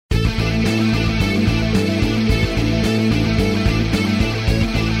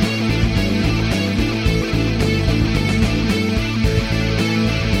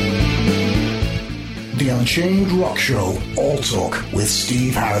Unchained Rock Show All Talk with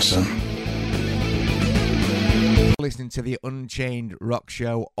Steve Harrison. Listening to the Unchained Rock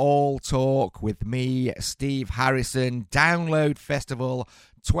Show All Talk with me, Steve Harrison. Download Festival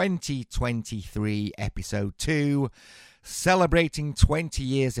 2023 Episode 2, celebrating 20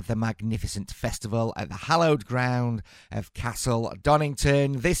 years of the magnificent festival at the hallowed ground of Castle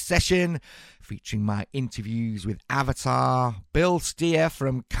Donington. This session featuring my interviews with Avatar, Bill Steer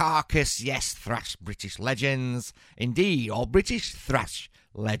from Carcass, yes, thrash British legends, indeed, all British thrash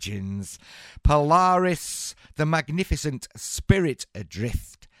legends, Polaris, the magnificent Spirit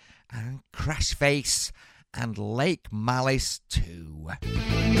Adrift, and Crashface, and Lake Malice 2.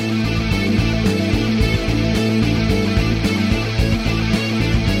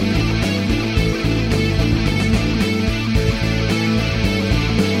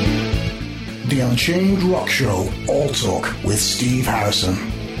 The Unchained Rock Show All Talk with Steve Harrison.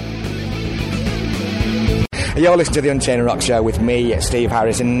 You're listening to the Unchained Rock Show with me, Steve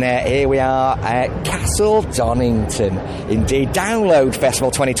Harrison. Here we are at Castle Donington. Indeed, Download Festival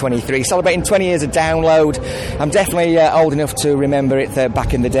 2023, celebrating 20 years of Download. I'm definitely old enough to remember it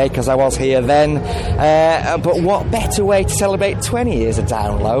back in the day because I was here then. But what better way to celebrate 20 years of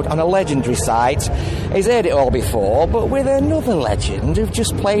Download on a legendary site? He's heard it all before, but with another legend who've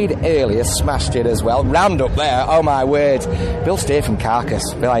just played earlier, smashed it as well. Round up there, oh my word. Bill Steer from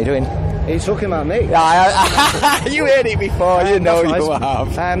Carcass. Bill, how you doing? Are you talking about me? You heard it before, you know you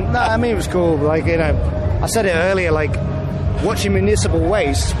have. No, I mean, it was cool. Like, you know, I said it earlier, like, watching Municipal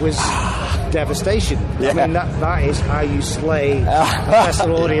Waste was devastation. Yeah. I mean, that is how you slay a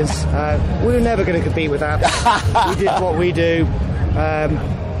festival audience. We were never going to compete with that. We did what we do.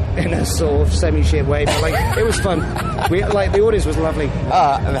 In a sort of semi-shit way, but like it was fun. The audience was lovely.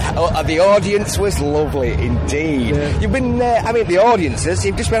 The audience was lovely indeed. Yeah. You've been, the audiences.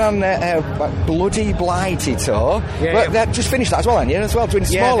 You've just been on Bloody Blighty tour. But just finished that as well, haven't you? As well, doing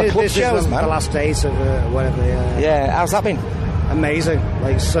smaller club shows, man. The last days of whatever. Yeah, how's that been? Amazing,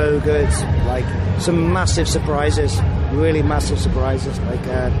 like so good. Like some massive surprises, really massive surprises. Like,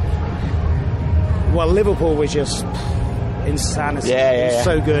 Liverpool was just insanity. It was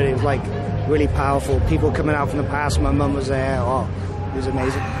so good. It was like really powerful. People coming out from the past. My mum was there. Oh, it was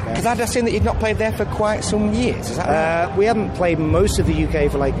amazing. Because I'd seen that you'd not played there for quite some years. Is that right? We haven't played most of the UK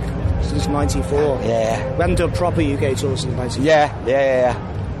for like since '94. Yeah. We haven't done a proper UK tour since '94. Yeah.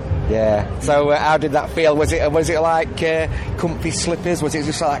 So how did that feel? Was it like comfy slippers? Was it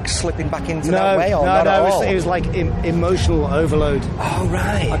just like slipping back into that way? Or not at all? It was like emotional overload. Oh,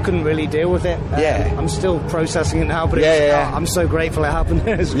 right. I couldn't really deal with it. I'm still processing it now, but I'm so grateful it happened.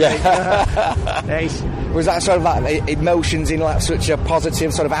 Was that sort of like emotions in like such a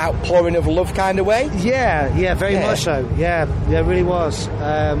positive sort of outpouring of love kind of way? Yeah, very much so. Yeah, it really was.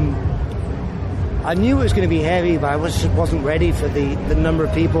 I knew it was going to be heavy, but I just wasn't ready for the number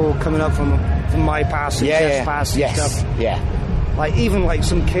of people coming up from my past and Jeff's past and stuff. Yeah. Like, even like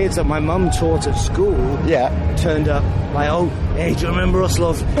some kids that my mum taught at school turned up, like, oh, hey, do you remember us,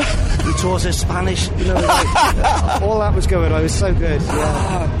 love? You taught us Spanish. You know, like, all that was going on. It was so good. Yeah.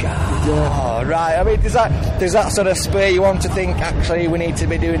 Oh, God. Yeah. Oh, right. I mean, does that sort of spur you on to think, actually, we need to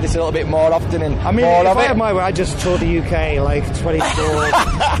be doing this a little bit more often and I mean, more if of I it? had my way, I just toured the UK like 24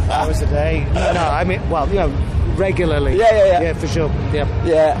 hours a day. No, I mean, well, you know, regularly. Yeah, for sure.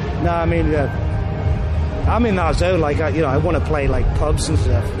 Yeah. No, I mean, I'm in that zone. Like, I want to play like pubs and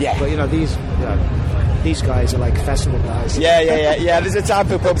stuff. Yeah. But these guys are like festival guys. Yeah. There's a time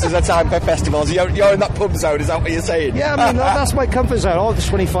for pubs. There's a time for festivals. You're in that pub zone. Is that what you're saying? Yeah. I mean, that's my comfort zone. All the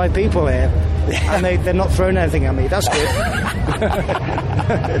 25 people here, and they're not throwing anything at me. That's good.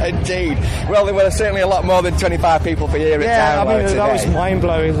 Indeed. Well, there were certainly a lot more than 25 people per year at Download today. That was mind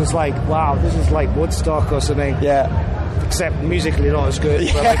blowing. It was like, wow, this is like Woodstock or something. Yeah. Except musically not as good,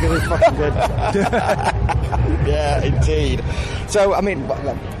 but like, it was fucking good. Yeah, indeed. So, I mean,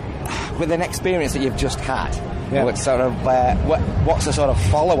 with an experience that you've just had, what's the sort of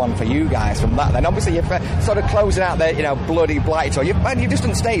follow-on for you guys from that? Then obviously you're sort of closing out the Bloody Blighty tour. You've just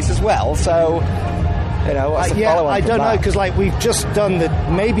done States as well, so what's the follow-on? I don't know, because like we've just done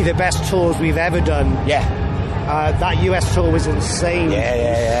maybe the best tours we've ever done. Yeah. That US tour was insane.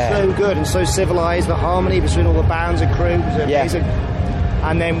 Yeah. So good and so civilized. The harmony between all the bands and crew was amazing.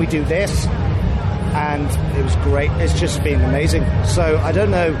 And then we do this, and it was great. It's just been amazing. So I don't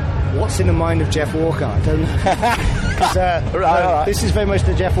know what's in the mind of Jeff Walker. I don't know. Right. This is very much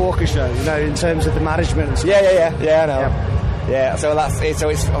the Jeff Walker show, in terms of the management and stuff. Yeah, I know. Yeah, so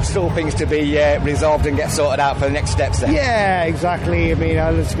it's still things to be resolved and get sorted out for the next steps then. Yeah, exactly. I mean,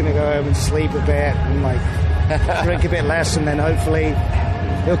 I'm just going to go home and sleep a bit and like drink a bit less, and then hopefully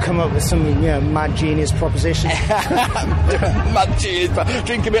he'll come up with some, mad genius proposition. Mad genius.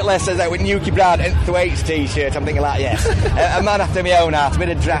 Drink a bit less, says that with Nuki Brand and Thwaites t-shirt. I'm thinking like, yes, a man after my own heart, a bit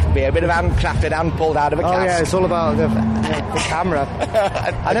of draft beer, a bit of handcrafted, hand pulled out of a cask. Oh yeah, it's all about the camera.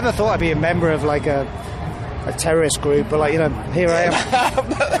 I never thought I'd be a member of like a terrorist group, but like, here I am.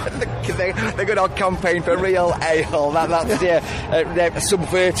 the good old campaign for real ale. They're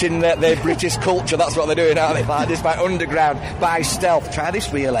subverting the British culture. That's what they're doing, aren't they? Like, just by underground, by stealth. Try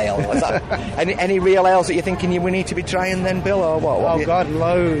this real ale. Any real ales that you're thinking we need to be trying then, Bill, or what? Oh God,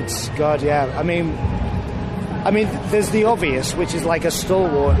 loads. God, yeah. I mean, there's the obvious, which is like a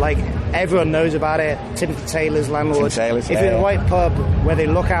stalwart. Like everyone knows about it. Timothy Taylor's Landlord. If you're in the right pub where they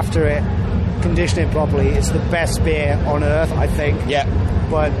look after it, condition it properly, it's the best beer on earth, I think. Yeah.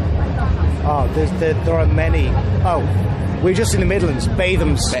 But there are many. Oh, we're just in the Midlands.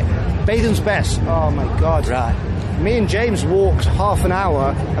 Batham's best. Oh my God. Right. Me and James walked half an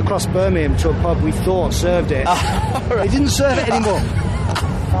hour across Birmingham to a pub we thought served it. They didn't serve it anymore.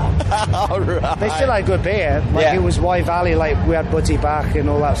 Right. They still had good beer. It was Wye Valley. Like we had Butty back and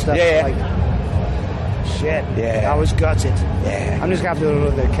all that stuff. Yeah. Like, shit. Yeah. I was gutted. Yeah. I'm just going to have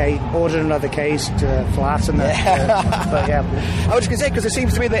to order another case to flatten that. But yeah. I was just going to say, because it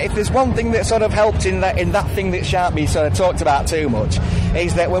seems to me that if there's one thing that sort of helped in that thing that shan't be sort of talked about too much,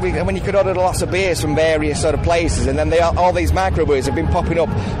 is that when you could order lots of beers from various sort of places, and then all these microbreweries have been popping up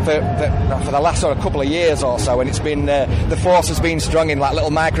for the last sort of couple of years or so, and it's been the force has been strong in like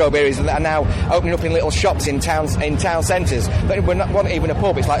little microbreweries that are now opening up in little shops in town centres. But we're not even a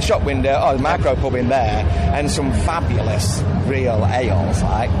pub; it's like shop window or a micro pub in there, and some fabulous real ales.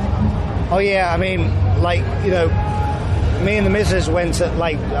 Like, oh yeah, I mean, like me and the missus went to,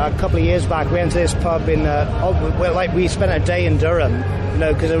 like, a couple of years back, we went to this pub in, we spent a day in Durham,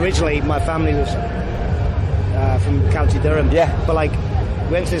 because originally my family was from County Durham. Yeah. But, like,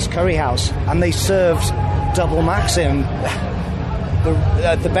 we went to this curry house, and they served double Maxim,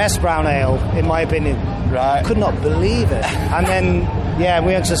 the best brown ale, in my opinion. Right. Could not believe it. And then, we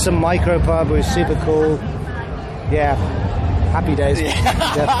went to some micro pub, it was super cool. Yeah. Happy days. Yeah.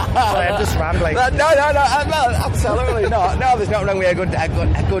 Sorry, I'm just rambling. No, absolutely not. No, there's nothing wrong with a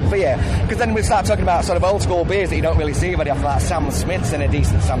good beer. Because then we start talking about sort of old school beers that you don't really see very often, like Sam Smith's in a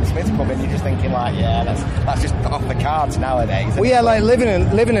decent Sam Smith's pub, and you're just thinking like, that's just off the cards nowadays. Well, yeah, like living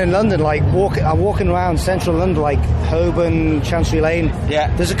in London, like walking around central London, like Holborn, Chancery Lane.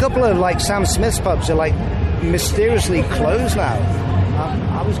 Yeah. There's a couple of like Sam Smith's pubs that are like mysteriously closed now.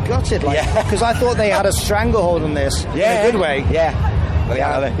 I was gutted, because I thought they had a stranglehold on this in a good way. Yeah.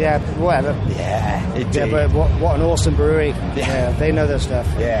 Yeah, whatever. Yeah, indeed. Yeah, but what an awesome brewery. Yeah, they know their stuff.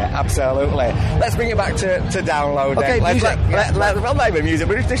 Yeah, absolutely. Let's bring it back to Download. Okay, music. Well, not even music,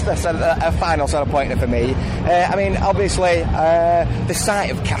 but it's just a final sort of pointer for me. I mean, obviously, the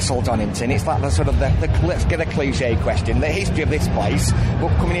site of Castle Donington, it's like the sort of let's get a cliche question, the history of this place, but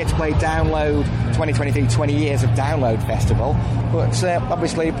coming here to play Download 2023, 20 years of Download Festival. But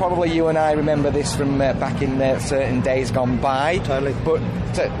obviously, probably you and I remember this from back in certain days gone by. Totally. But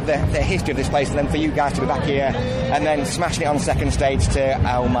the history of this place, and then for you guys to be back here and then smashing it on second stage to,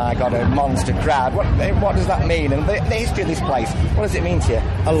 oh my God, a monster crowd. What does that mean? And the history of this place, what does it mean to you?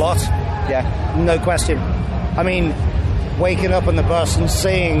 A lot. Yeah. No question. I mean, waking up on the bus and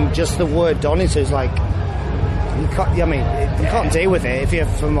seeing just the word Donington is like, you can't deal with it if you're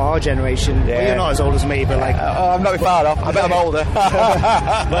from our generation. Yeah. Well, you're not as old as me, but like... I'm not far off. I bet I'm older.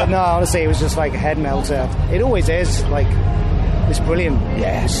 But no, honestly, it was just like a head melter. It always is. Like, it's brilliant.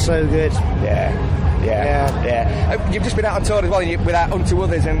 Yeah. It's so good. Yeah. You've just been out on tour as well with Unto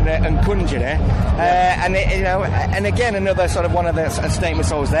Others and Conjurer, and again another sort of one of the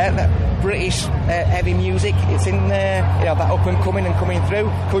statements always there, that British heavy music, it's in that up and coming and coming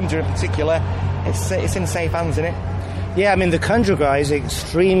through. Conjurer in particular, it's in safe hands, isn't it? Yeah, I mean the Conjurer guys are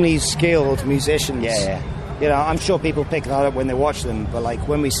extremely skilled musicians. Yeah. I'm sure people pick that up when they watch them, but like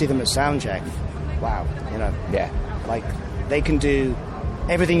when we see them at soundcheck, wow, yeah, like they can do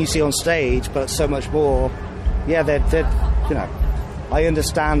everything you see on stage, but so much more. Yeah, they're I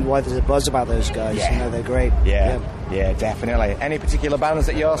understand why there's a buzz about those guys. Yeah. They're great. Yeah, definitely. Any particular bands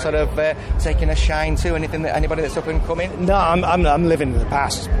that you're sort of taking a shine to? Anybody that's up and coming? No, I'm living in the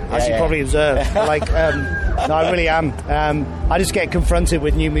past, as you probably observed. No, I really am. I just get confronted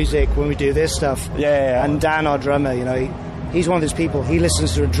with new music when we do this stuff. Yeah. And Dan, our drummer, he's one of those people. He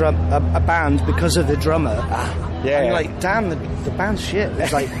listens to a band because of the drummer. Yeah. And you're like, damn, the band's shit.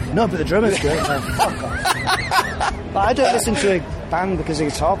 It's like, no, but the drummer's good. It's like, fuck off. But I don't listen to a band because the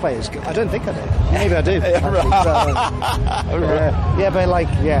guitar player's good. I don't think I do. Maybe I do. But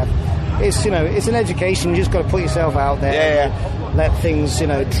it's it's an education. You just got to put yourself out there. Yeah. let things,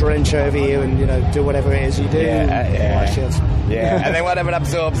 drench over you and, do whatever it is you do. Yeah, and then whatever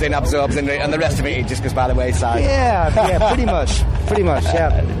absorbs, and the rest of it just goes by the wayside. Yeah, pretty much,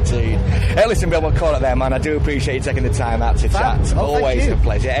 yeah. Indeed. Hey, listen, Bill, we'll call it there, man. I do appreciate you taking the time out to chat. Always a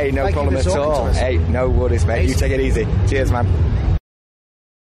pleasure. Hey, no problem at all. Hey, no worries, mate. You take it easy. Cheers, man.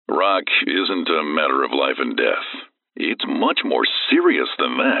 Rock isn't a matter of life and death. It's much more serious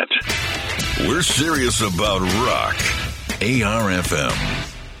than that. We're serious about rock.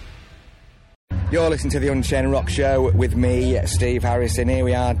 ARFM. You're listening to the Unchained Rock Show with me, Steve Harrison. Here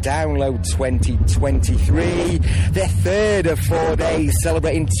we are, Download 2023, the third of 4 days,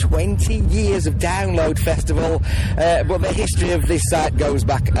 celebrating 20 years of Download Festival. But the history of this site goes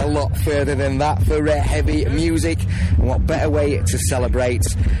back a lot further than that for heavy music. And what better way to celebrate?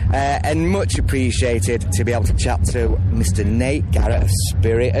 And much appreciated to be able to chat to Mr. Nate Garrett of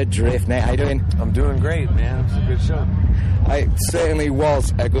Spirit Adrift. Nate, how you doing? I'm doing great, man. It was a good show. It certainly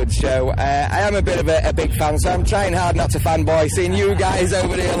was a good show. I am a bit of a big fan, so I'm trying hard not to fanboy. Seeing you guys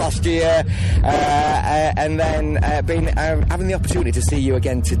over here last year, and then having the opportunity to see you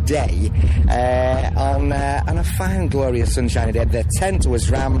again today on a fine, glorious, sunshiny day. The tent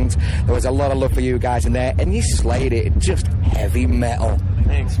was rammed. There was a lot of love for you guys in there, and you slayed it. Just heavy metal.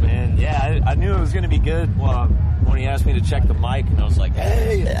 Thanks, man. Yeah, I knew it was going to be good. Well, when he asked me to check the mic, and I was like,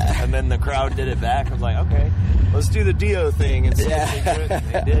 hey. Yeah. And then the crowd did it back. I was like, okay, let's do the Dio thing. And see if they do it. And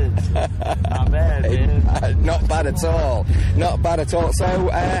they did. So, not bad, man. Not bad at all. Not bad at all. So,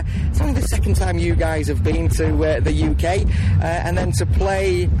 it's only the second time you guys have been to the UK, and then to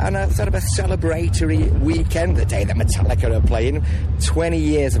play on a sort of a celebratory weekend, the day that Metallica are playing. 20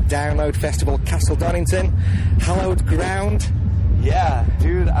 years of Download Festival, Castle Donington, hallowed ground. Yeah,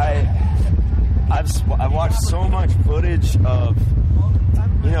 dude, I've watched so much footage of,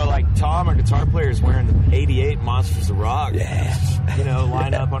 like Tom, our guitar player, is wearing the 88 Monsters of Rock. Yeah.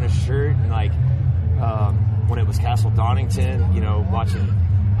 Line up on his shirt, and when it was Castle Donington,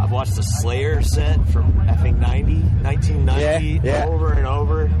 I've watched the Slayer set from, I think, 1990 over and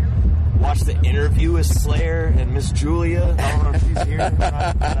over. Watched the interview with Slayer and Miss Julia. I don't know if she's here.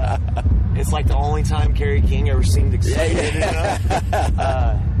 It's like the only time Kerry King ever seemed excited.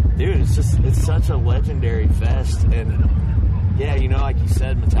 Dude, it's such a legendary fest. And yeah, like you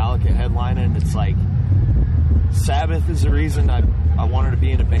said, Metallica headlining. It's like Sabbath is the reason I wanted to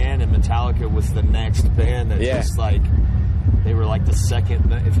be in a band, and Metallica was the next band that just like, they were like the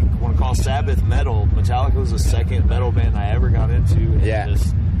second, if you want to call Sabbath metal, Metallica was the second metal band I ever got into. And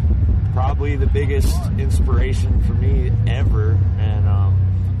just probably the biggest inspiration for me ever. And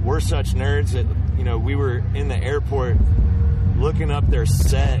we're such nerds that, we were in the airport looking up their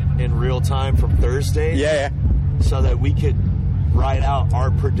set in real time from Thursday. So that we could write out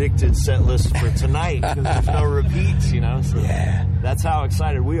our predicted set list for tonight, because there's no repeats, So that's how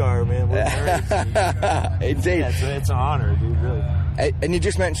excited we are, man. We're nerds. Indeed. Yeah, it's an honor, dude, really. And you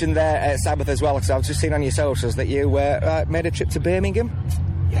just mentioned there Sabbath as well, because I was just seeing on your socials that you made a trip to Birmingham.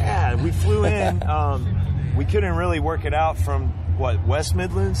 Yeah, we flew in. We couldn't really work it out from, West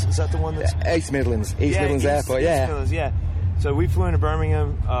Midlands? Is that the one that's... East Midlands. East Midlands Airport, East Midlands, yeah. So we flew into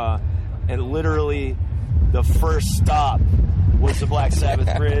Birmingham, and literally the first stop was the Black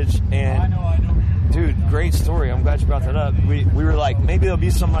Sabbath Bridge. And, dude, great story. I'm glad you brought that up. We were like, maybe there'll be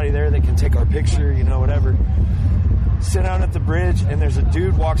somebody there that can take our picture, whatever. Sit down at the bridge, and there's a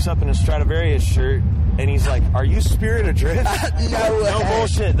dude walks up in a Stradivarius shirt, and he's like, "Are you Spirit Adrift?" No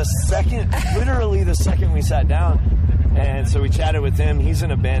bullshit. Literally the second we sat down, and so we chatted with him. He's in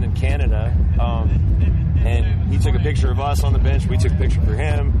a band in Canada, and he took a picture of us on the bench. We took a picture for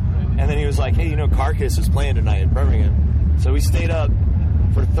him, and then he was like, "Hey, Carcass is playing tonight in Birmingham." So we stayed up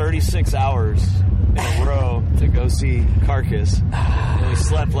for 36 hours in a row to go see Carcass, and we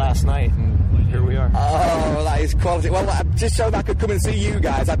slept last night, and here we are. Oh, that is quality. Well, just so that I could come and see you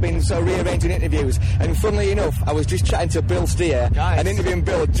guys, I've been rearranging interviews, and funnily enough, I was just chatting to Bill Steer and interviewing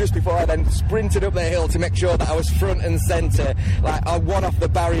Bill just before I then sprinted up the hill to make sure that I was front and centre. Like, I won off the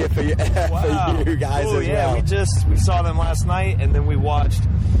barrier for you, for you guys as well. We saw them last night, and then we watched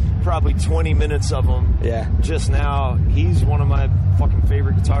probably 20 minutes of them just now. He's one of my fucking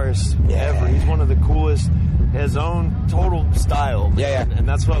favorite guitarists ever. He's one of the coolest. His own total style, man. And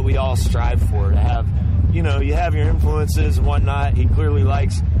that's what we all strive for, to have, you have your influences and whatnot. He clearly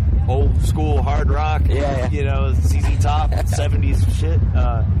likes old school hard rock, ZZ Top, 70s shit,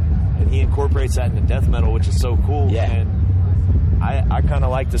 and he incorporates that into death metal, which is so cool. And I kind of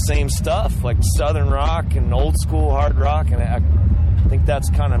like the same stuff, like southern rock and old school hard rock, and I think that's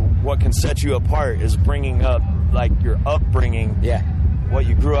kind of what can set you apart, is bringing up, like, your upbringing what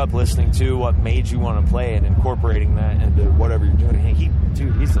you grew up listening to, what made you want to play, and incorporating that into whatever you're doing.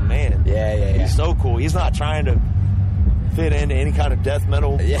 He's the man. Yeah. He's so cool. He's not trying to fit into any kind of death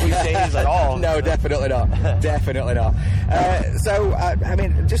metal cliches at all. No, definitely not. Definitely not. So, I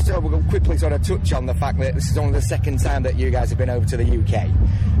mean, just to quickly sort of touch on the fact that this is only the second time that you guys have been over to the UK.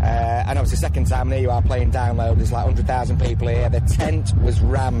 And obviously, second time, there you are playing Download. There's like 100,000 people here. The tent was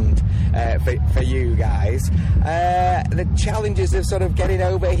rammed for you guys. The challenges of sort of getting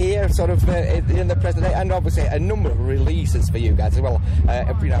over here, sort of in the present day, and obviously a number of releases for you guys as well. Like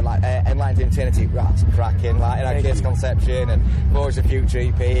Enlightened Eternity, that's cracking. Like, Case Conception and Forge the Future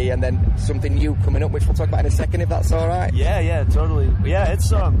EP, and then something new coming up, which we'll talk about in a second, if that's all right. Yeah, totally. Yeah,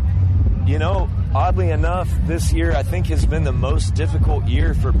 it's oddly enough, this year I think has been the most difficult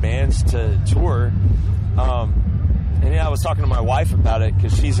year for bands to tour. And I was talking to my wife about it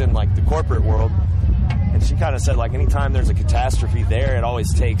because she's in like the corporate world, and she kind of said like anytime there's a catastrophe there, it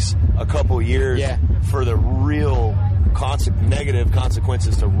always takes a couple years for the real negative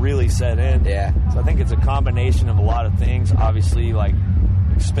consequences to really set in. Yeah. So I think it's a combination of a lot of things. Obviously, like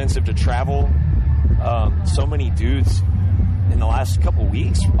expensive to travel. So many dudes in the last couple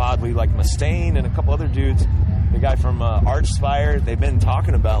weeks, oddly, like Mustaine and a couple other dudes. The guy from Archspire, they've been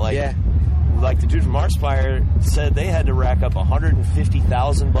talking about like the dude from Archspire said they had to rack up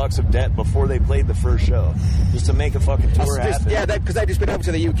 $150,000 of debt before they played the first show just to make a fucking tour happen. Yeah, because they've just been over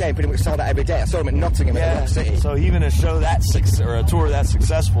to the UK and pretty much sold out every day. I saw them at Nottingham at Rock City. So even a show or a tour that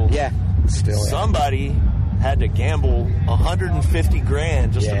successful, somebody had to gamble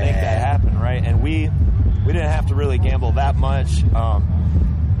 $150,000 just to make that happen, right? And we didn't have to really gamble that much,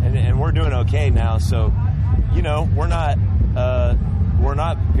 and we're doing okay now. So, we're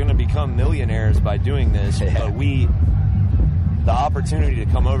not going to become millionaires by doing this, but the opportunity to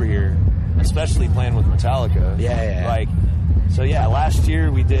come over here, especially playing with Metallica. Last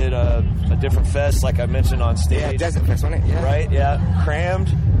year we did a different fest, like I mentioned on stage. Yeah, Desert Fest, wasn't it? Yeah. Right, yeah.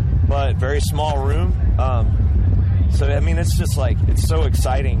 Crammed, but very small room. So, I mean, it's just like, it's so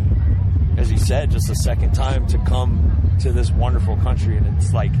exciting, as you said, just the second time to come to this wonderful country, and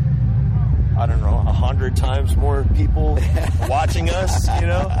it's like, I don't know, 100 times more people watching us, I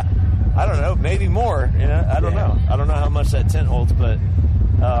don't know, maybe more, I don't know. I don't know how much that tent holds, but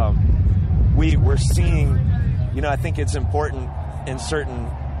we're seeing, I think it's important in certain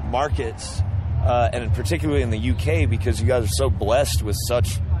markets, and particularly in the UK, because you guys are so blessed with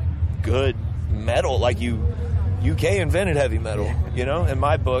such good metal. Like, UK invented heavy metal, in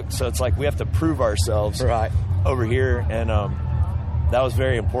my book, so it's like we have to prove ourselves over here, and that was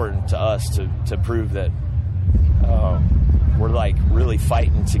very important to us to prove that we're like really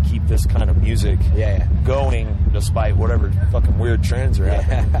fighting to keep this kind of music going despite whatever fucking weird trends are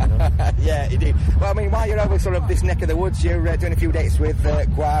happening. Yeah, indeed. Well, I mean, while you're over sort of this neck of the woods, you're doing a few dates with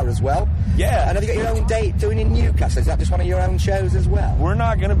Choir as well. Yeah. And have you got your own date doing in Newcastle? Is that just one of your own shows as well? We're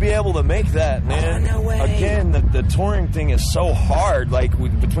not going to be able to make that, man. Oh, no way. Again, the touring thing is so hard, like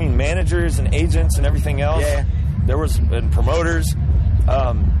between managers and agents and everything else. Yeah. And promoters.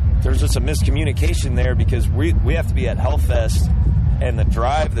 There's just a miscommunication there because we have to be at Hellfest, and the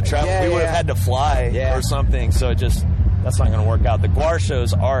travel, we would have had to fly or something, so that's not going to work out. The Guar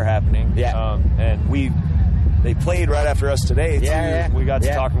shows are happening, and they played right after us today, too. Yeah. We got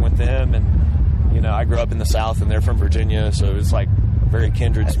to talking with them, and, I grew up in the South, and they're from Virginia, so it's like very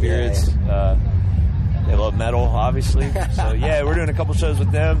kindred spirits. They love metal, obviously. So, we're doing a couple shows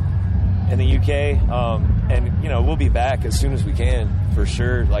with them in the UK, and we'll be back as soon as we can, for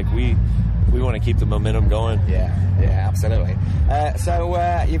sure. Like, we want to keep the momentum going. Yeah, absolutely.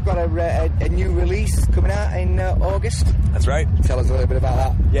 So you've got a new release coming out in August. That's right. Tell us a little bit about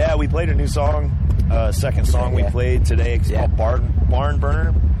that. Yeah, we played a new song. Second song we played today. It's called Barn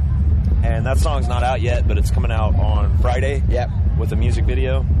Burner, and that song's not out yet, but it's coming out on Friday. With a music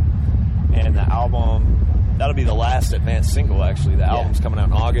video, and the album. That'll be the last advanced single, actually. The album's coming out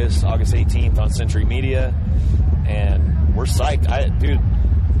in August 18th on Century Media, and we're psyched. Dude,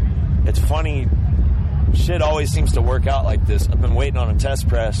 it's funny. Shit always seems to work out like this. I've been waiting on a test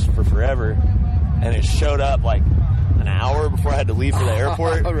press for forever, and it showed up like an hour before I had to leave for the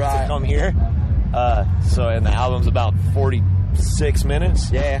airport to come here. And the album's about 46 minutes.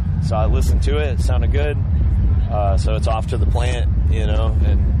 Yeah. So I listened to it. It sounded good. So it's off to the plant,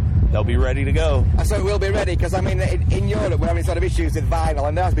 and they'll be ready to go. So we'll be ready, because, I mean, in Europe, we're having sort of issues with vinyl,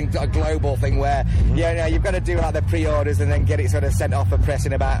 and there has been a global thing where, you've got to do like the pre-orders and then get it sort of sent off for press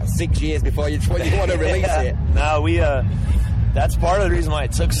in about 6 years before you want to release it. No, that's part of the reason why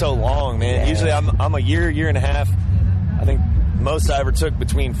it took so long, man. Usually I'm a year and a half. I think most I ever took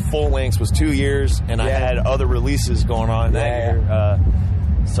between full lengths was 2 years, and I had other releases going on that year.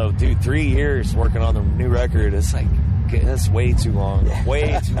 So, dude, 3 years working on the new record, it's like, that's way too long.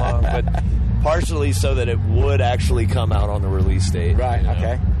 Way too long, but partially so that it would actually come out on the release date. Right,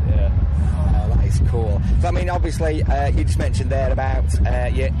 okay. Yeah. Oh, that is cool. So, I mean, obviously, you just mentioned there about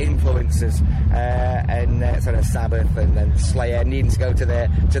your influences and sort of Sabbath and then Slayer needing to go to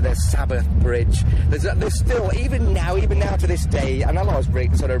the Sabbath bridge. There's still, even now to this day, and I'll always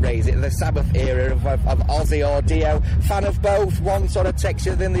sort of raise it, the Sabbath era of Ozzy or Dio. Fan of both, one sort of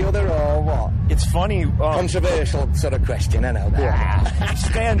texture than the other, or what? It's funny. Controversial sort of question, I know that.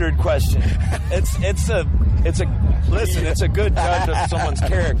 Standard question. It's a good judge of someone's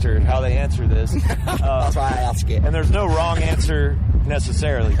character and how they answer this. That's why I ask it. And there's no wrong answer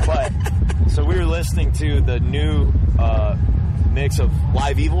necessarily, but so we were listening to the new mix of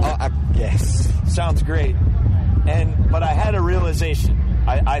Live Evil. Yes, sounds great. But I had a realization.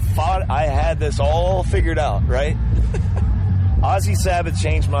 I thought I had this all figured out, right? Ozzy Sabbath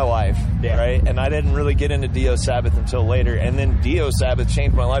changed my life, right? And I didn't really get into Dio Sabbath until later. And then Dio Sabbath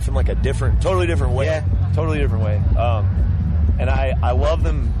changed my life in like a totally different way. Yeah. Totally different way. And I love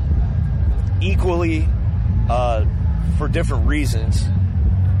them equally for different reasons.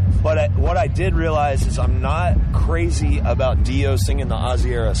 But what I did realize is I'm not crazy about Dio singing the Ozzy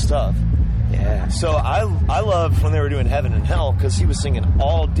era stuff. Yeah. So I loved when they were doing Heaven and Hell because he was singing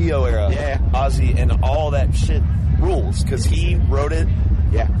all Dio era Ozzy, and all that shit rules because he wrote it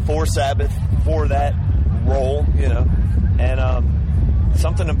for Sabbath, for that role, you know. And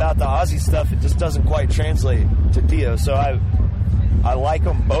something about the Ozzy stuff, it just doesn't quite translate to Dio. So I like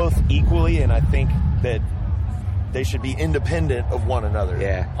them both equally, and I think that they should be independent of one another.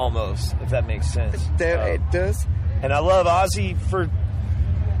 Yeah. Almost, if that makes sense. It does. And I love Ozzy for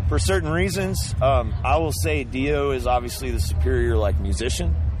certain reasons. I will say Dio is obviously the superior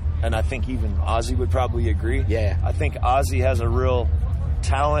musician, and I think even Ozzy would probably agree. Yeah. I think Ozzy has a real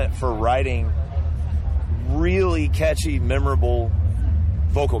talent for writing really catchy, memorable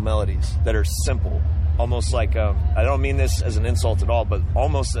vocal melodies that are simple. Almost like, I don't mean this as an insult at all, but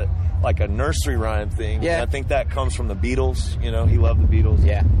almost like a nursery rhyme thing. Yeah. And I think that comes from the Beatles. You know, he loved the Beatles.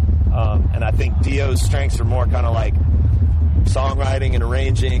 Yeah. And I think Dio's strengths are more kind of like songwriting and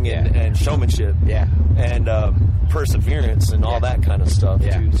arranging and showmanship. Yeah. And perseverance and all that kind of stuff,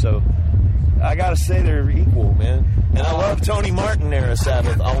 too. So I gotta say they're equal, man. And I love Tony Martin era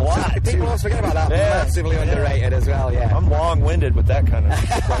Sabbath a lot, too. People always forget about that. Massively underrated as well, I'm long-winded with that kind of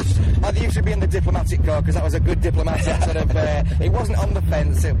question. I think you should be in the diplomatic corps because that was a good diplomatic sort of... it wasn't on the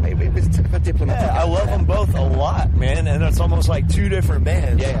fence, it was a diplomatic. Yeah, I love them both a lot, man. And it's almost like two different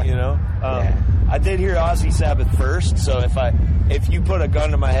bands, you know? I did hear Ozzy Sabbath first, so if you put a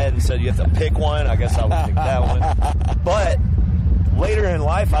gun to my head and said you have to pick one, I guess I would pick that one. But later in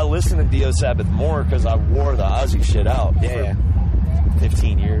life, I listened to Dio Sabbath more because I wore the Ozzy shit out for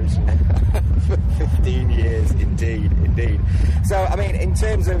 15 years. 15 years, indeed. So, I mean, in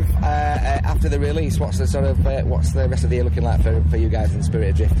terms of after the release, what's the rest of the year looking like for you guys in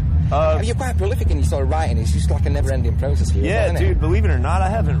Spirit Adrift? I mean, you're quite prolific in your sort of writing. It's just like a never-ending process here. Yeah, dude, believe it or not, I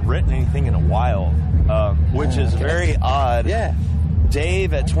haven't written anything in a while, which is very odd. Yeah.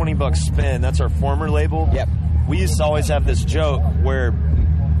 Dave at $20 Spin, that's our former label. Yep. We used to always have this joke where,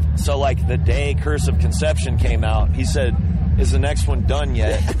 so like the day Curse of Conception came out, he said, "Is the next one done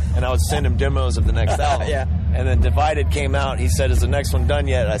yet?" And I would send him demos of the next album. Yeah. And then Divided came out, he said, "Is the next one done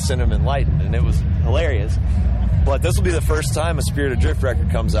yet?" And I sent him Enlightened, and it was hilarious. But this will be the first time a Spirit Adrift record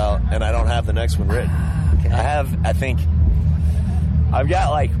comes out and I don't have the next one written. Okay. I think I've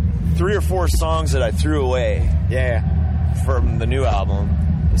got like 3 or 4 songs that I threw away from the new album.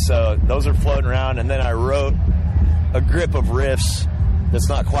 So those are floating around, and then I wrote a grip of riffs that's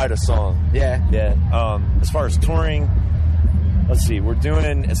not quite a song. Yeah. As far as touring, let's see, we're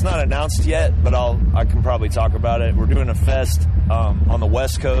doing, it's not announced yet, but I can probably talk about it. We're doing a fest on the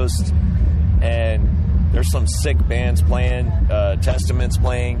West Coast, and there's some sick bands playing, Testament's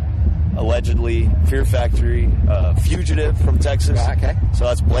playing, allegedly, Fear Factory, Fugitive from Texas. Right, okay. So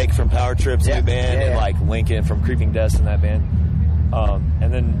that's Blake from Power Trip's new band, and like Lincoln from Creeping Death in that band.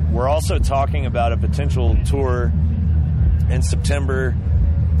 And then we're also talking about a potential tour in September,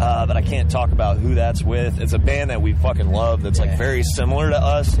 but I can't talk about who that's with. It's a band that we fucking love that's like very similar to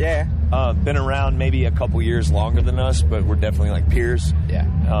us. Yeah. Been around maybe a couple years longer than us, but we're definitely like peers. Yeah.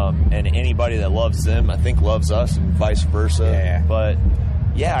 And anybody that loves them, I think, loves us, and vice versa. Yeah. But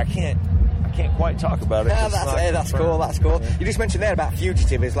yeah, I can't can't quite talk about it. That's cool. That's cool. You just mentioned there about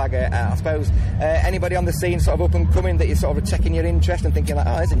Fugitive is like I suppose anybody on the scene sort of up and coming that you're sort of taking your interest and thinking like,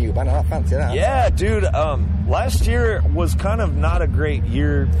 oh, there's a new band, I fancy that. Yeah, dude. Last year was kind of not a great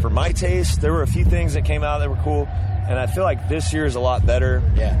year for my taste. There were a few things that came out that were cool, and I feel like this year is a lot better.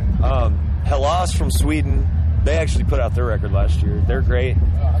 Yeah. Hellas from Sweden, they actually put out their record last year. They're great.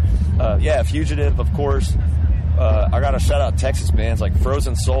 Fugitive, of course. I got to shout out Texas bands like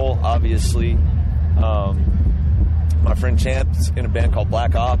Frozen Soul, obviously. My friend Champ's in a band called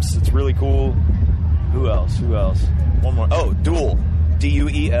Black Ops. It's really cool. Who else? One more. Oh, Duel.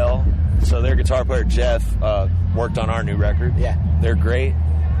 Duel. So their guitar player, Jeff, worked on our new record. Yeah. They're great.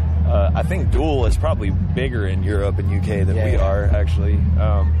 I think Duel is probably bigger in Europe and UK than we are, actually.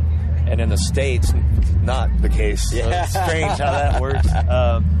 And in the States, not the case. Yeah. So it's strange how that works.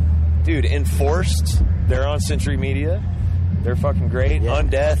 Dude, Enforced, they're on Century Media. They're fucking great. Yeah.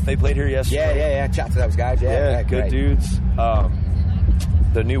 Undeath, they played here yesterday. Yeah. Chat to those guys. Yeah, good dudes.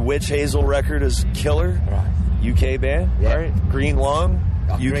 The new Witch Hazel record is killer. Right. UK band, right? Green Lung,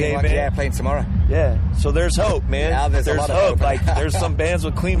 UK band. Yeah, playing tomorrow. Yeah. So there's hope, man. Yeah, there's a lot of hope. Like, there's some bands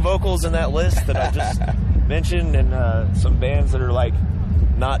with clean vocals in that list that I just mentioned, and some bands that are like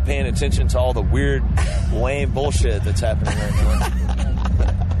not paying attention to all the weird, lame bullshit that's happening right now.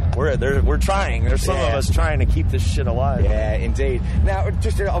 We're trying. There's some of us trying to keep this shit alive. Yeah, indeed. Now,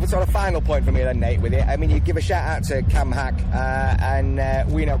 just a sort of final point for me then, Nate, with it. I mean, you give a shout out to Cam Hack,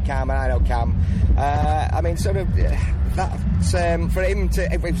 and we know Cam, and I know Cam. I mean, sort of, that's for him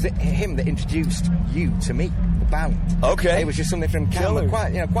to. It was him that introduced you to me, the band. Okay. It was just something from Cam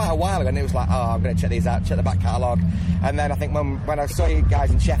quite a while ago, and it was like, oh, I'm going to check these out, check the back catalogue. And then I think when I saw you guys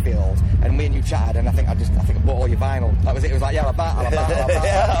in Sheffield, and me and you chatted, and I think I bought all your vinyl. That was it. It was like, I'll buy.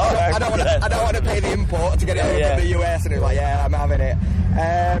 I don't want to pay the import to get it over from the US, and it was like, I'm having it.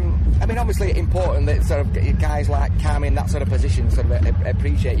 I mean, obviously important that sort of guys like Cam in that sort of position sort of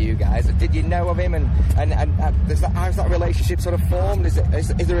appreciate you guys. Did you know of him, and how's that relationship sort of formed? Is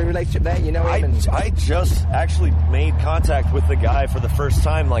there a relationship there? You know him? I just actually made contact with the guy for the first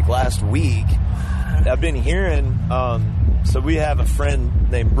time like last week. I've been hearing, so we have a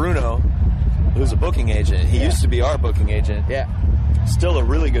friend named Bruno who's a booking agent. He used to be our booking agent. Yeah. Still a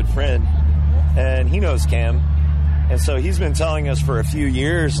really good friend, and he knows Cam. And so he's been telling us for a few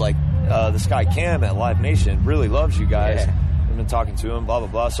years, like, this guy Cam at Live Nation really loves you guys. Yeah. I've been talking to him, blah, blah,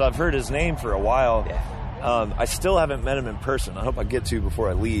 blah. So I've heard his name for a while. Yeah. I still haven't met him in person. I hope I get to before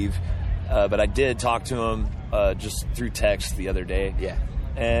I leave. But I did talk to him just through text the other day. Yeah.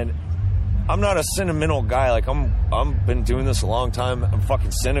 And I'm not a sentimental guy. Like, I'm been doing this a long time. I'm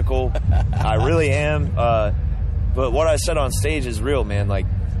fucking cynical. I really am. But what I said on stage is real, man. Like,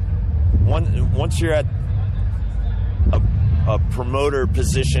 once you're at a promoter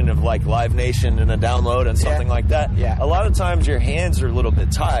position of like Live Nation and a download and something like that, a lot of times your hands are a little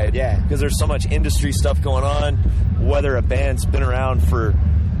bit tied because there's so much industry stuff going on, whether a band's been around for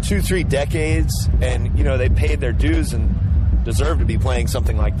 2-3 decades and they paid their dues and deserve to be playing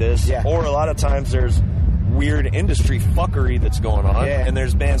something like this, or a lot of times there's weird industry fuckery that's going on, and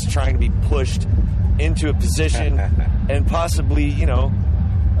there's bands trying to be pushed into a position and possibly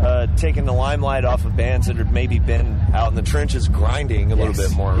taking the limelight off of bands that have maybe been out in the trenches grinding a little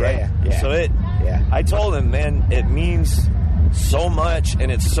bit more, right? So I told him, man, it means so much,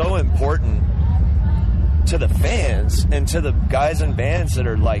 and it's so important to the fans and to the guys and bands that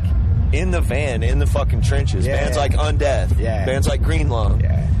are like in the van, in the fucking trenches. Bands like Undeath, bands like Green Lung,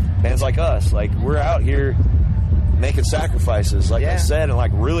 bands like us. Like, we're out here making sacrifices, like I said, and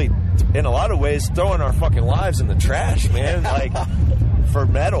like really, in a lot of ways, throwing our fucking lives in the trash, man. Like, for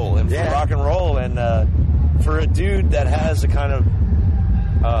metal and for rock and roll, and for a dude that has the kind of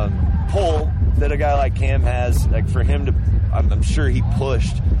pull that a guy like Cam has, like, for him to, I'm sure he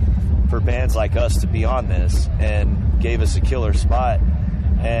pushed for bands like us to be on this and gave us a killer spot,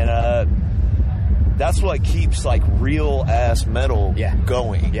 and that's what keeps like real ass metal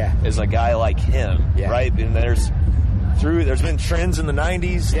going. Is a guy like him, right? And there's been trends in the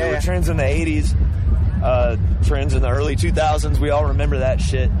 90s, there were trends in the 80s. Trends in the early 2000s, we all remember that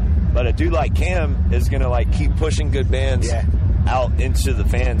shit. But a dude like Cam is gonna like keep pushing good bands out into the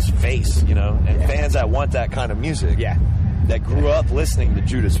fans' face, and fans that want that kind of music, that grew up listening to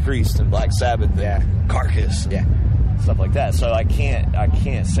Judas Priest and Black Sabbath, and Carcass, stuff like that. So I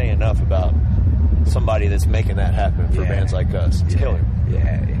can't say enough about somebody that's making that happen for bands like us. It's killer.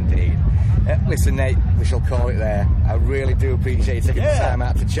 Yeah, indeed. listen, Nate, we shall call it there. I really do appreciate you taking the time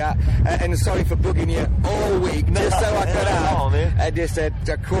out to chat. And sorry for bugging you all week, just so I could have just a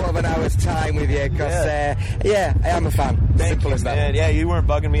quarter of an hour's time with you, because, I am a fan. Simple as that. Man. Yeah, you weren't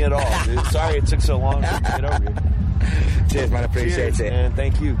bugging me at all, dude. Sorry it took so long to get over you. Cheers, man. Appreciate it. Man.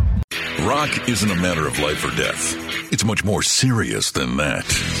 Thank you. Rock isn't a matter of life or death. It's much more serious than that.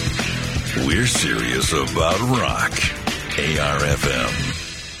 We're serious about rock. ARFM.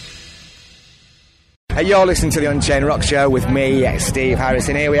 You're listening to the Unchained Rock Show with me, Steve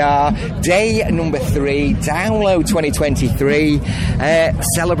Harrison. Here we are, day number 3, Download 2023,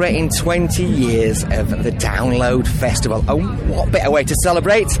 celebrating 20 years of the Download Festival. Oh, what better way to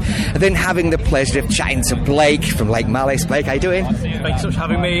celebrate than having the pleasure of chatting to Blake from Lake Malice. Blake, how you doing? Thanks so much for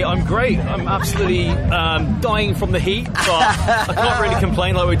having me. I'm great. I'm absolutely dying from the heat, but I can't really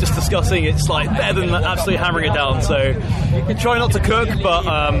complain. Like we were just discussing, it's like better than absolutely hammering it down. So try not to cook, but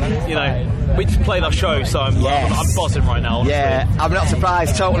we just played our show, so I'm buzzing right now, honestly. Yeah, I'm not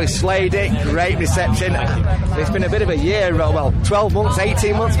surprised. Totally slayed it. Great reception. It's been a bit of a year, 12 months,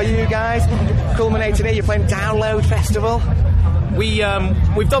 18 months for you guys. Culminating here, you're playing Download Festival.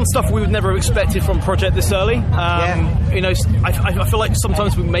 We've done stuff we would never have expected from a project this early. I feel like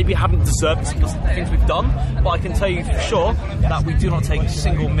sometimes we maybe haven't deserved some of the things we've done, but I can tell you for sure that we do not take a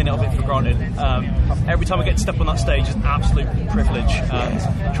single minute of it for granted. Every time I get to step on that stage is an absolute privilege.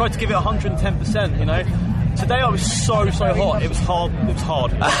 Tried to give it 110%, Today I was so hot. It was hard. But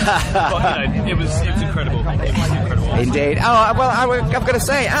it was incredible. It was incredible. Indeed. Oh well, I've got to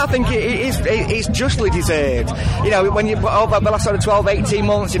say, I think it's justly deserved. When you over the last sort of 12, 18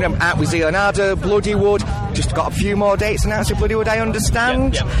 months, out with Zealanado, Bloodywood, just got a few more dates announced with Bloodywood, I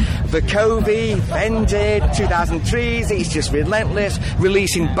understand. The Covey, Vended, 2003s. It's just relentless,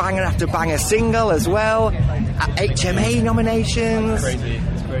 releasing banger after banger single as well. HMA nominations.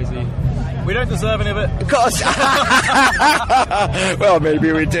 It's crazy. We don't deserve any of it. Of course. Well,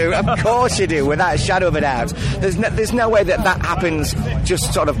 maybe we do. Of course you do, without a shadow of a doubt. There's no way that happens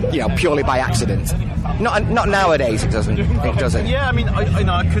just sort of, purely by accident. Not nowadays. It doesn't. Yeah, I mean,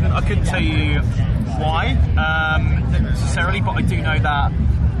 I couldn't tell you why necessarily, but I do know that.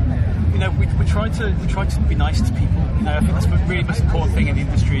 We try to be nice to people. I think that's the really most important thing in the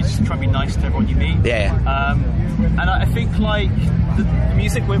industry, is just try to be nice to everyone you meet. Yeah. And I think like the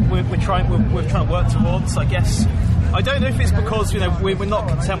music we're trying to work towards, I guess. I don't know if it's because we're not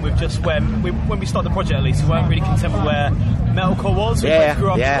content with just when we started the project, at least we weren't really content with where metalcore was. We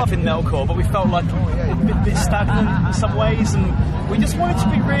grew up loving metalcore, but we felt like a bit stagnant in some ways, and we just wanted to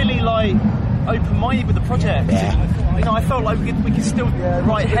be really like open-minded with the project. I felt like we could still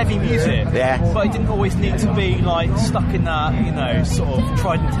write heavy music, but it didn't always need to be like stuck in that sort of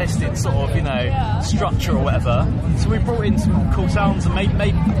tried and tested sort of structure or whatever. So we brought in some cool sounds, and maybe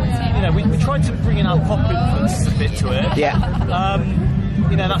we tried to bring in our pop influences a bit to it.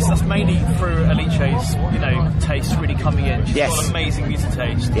 That's mainly through Alice's taste really coming in. She's got an amazing music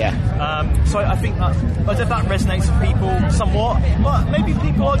taste. So I think that resonates with people somewhat, but maybe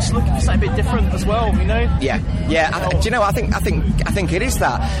people are just looking for something a bit different as well. I think it is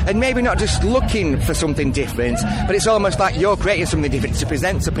that, and maybe not just looking for something different, but it's almost like you're creating something different to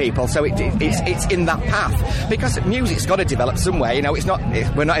present to people. So it's in that path, because music's got to develop somewhere. We're not in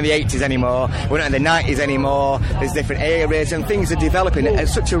the 80s anymore. We're not in the 90s anymore. There's different eras, and things are developing at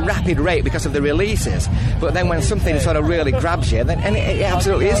such a rapid rate because of the releases. But then when something sort of really grabs you, then it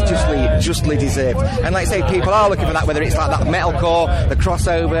absolutely is justly deserved. And like I say, people are looking for that, whether it's like that metalcore, the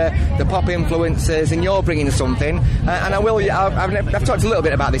crossover, the pop influences, and you're bringing something. And I've talked a little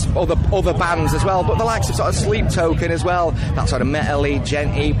bit about this, other bands as well, but the likes of sort of Sleep Token as well, that sort of metal-y,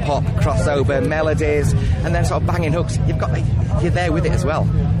 genty pop crossover melodies, and then sort of banging hooks. You're there with it as well.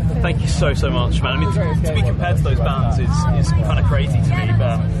 Thank you so much, man. I mean, to be compared to those bands is kind of crazy to me,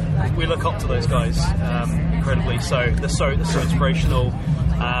 but we look up to those guys incredibly. So they're so inspirational.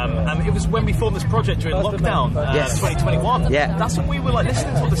 And it was when we formed this project during lockdown, 2021. Yeah. That's when we were like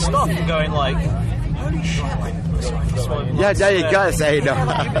listening to all this stuff and going like, holy shit! There you go. Say no.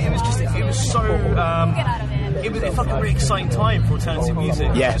 It felt like a really exciting time for alternative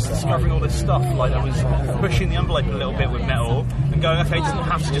music. Just discovering all this stuff. Like I was pushing the envelope a little bit with metal and going, okay, it doesn't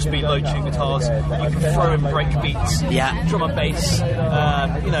have to just be low-tune guitars. You can throw in break beats, drum and bass,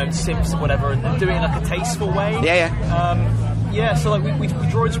 synths, whatever, and do it in like a tasteful way. So like we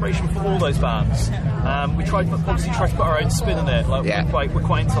draw inspiration from all those bands. We try to put our own spin on it. Like we're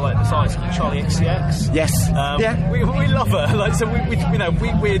quite into like this artist like Charlie XCX. We love her. Like so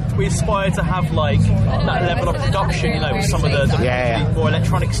we aspire to have like that level of production. With some of the more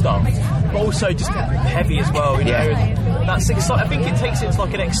electronic stuff, but also just heavy as well. that's exciting. I think it takes it to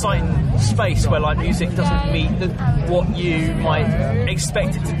like an exciting space where like music doesn't meet what you might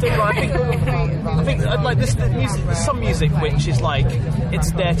expect it to do. I think like there's some music which is like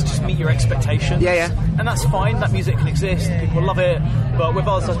it's there to just meet your expectations. And that's fine. That music can exist. People love it. But with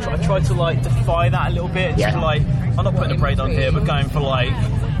us, I try to like defy that a little bit. Just like, I'm not putting a braid on here, but going for like,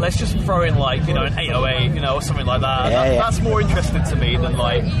 let's just throw in like, you know, an 808, you know, or something like that. That's more interesting to me than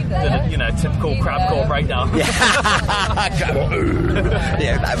like you know, typical crabcore breakdown.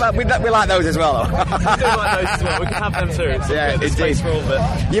 We like those as well. We do like those as well. We can have them too. It's space for all of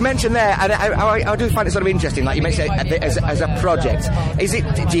it. You mentioned there, and I do find it sort of interesting. Like you mentioned as a project.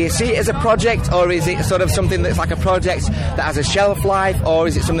 Do you see it as a project, or is it sort of something that's like a project that has a shelf life, or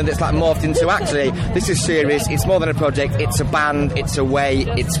is it something that's like morphed into actually this is serious? It's more than a project. It's a band. It's a way.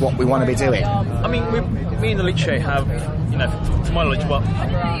 It's what we want to be doing. I mean, me and Alice have, you know, to my knowledge,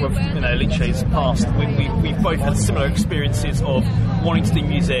 you know, Alice's past, we've both had similar experiences of wanting to do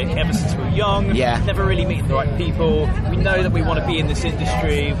music ever since we were young. Never really meeting the right people. We know that we want to be in this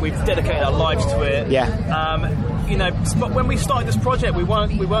industry. We've dedicated our lives to it. You know, but when we started this project, we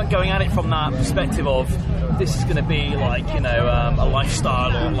weren't going at it from that perspective of this is going to be like, you know, a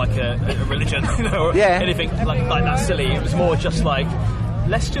lifestyle or like a religion, you know, or anything like that silly. It was more just like,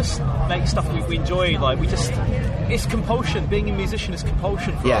 let's just make stuff we enjoy. Like it's compulsion. Being a musician is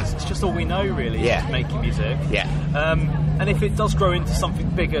compulsion for us. It's just all we know, really, making music. And if it does grow into something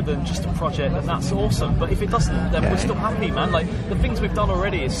bigger than just a project, then that's awesome. But if it doesn't, then we're still happy, man. Like the things we've done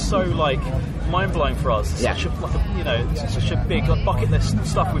already is so like mind blowing for us. It's such a you know, it's such a big like, bucket list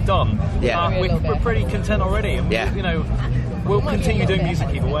stuff we've done. We're pretty content already, and you know, we'll continue doing music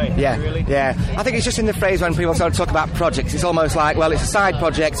either way. Really. I think it's just in the phrase when people sort of talk about projects, it's almost like, well, it's a side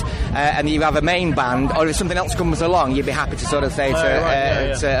project, and you have a main band, or if something else comes along, you'd be happy to sort of say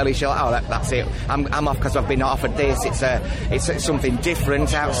to Alicia, that's it. I'm off because I've been offered this. It's something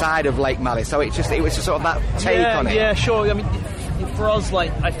different outside of Lake Mally. So it was just sort of that take on it. Yeah, sure. I mean, for us,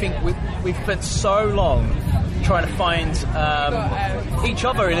 like, I think we've spent so long trying to find each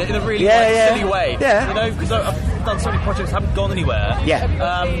other in a really silly way. You know, because I've done so many projects that haven't gone anywhere.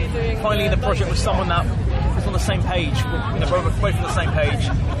 Finally, the project was someone that was on the same page. You know, both on the same page.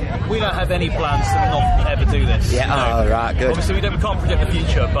 We don't have any plans to not ever do this. You know? Right, good. Obviously, we can't predict the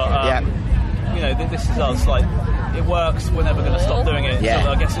future, but you know, this is us. Like, it works. We're never going to stop doing it.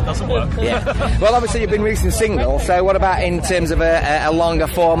 So I guess it doesn't work. Well, obviously you've been releasing singles. So what about in terms of a longer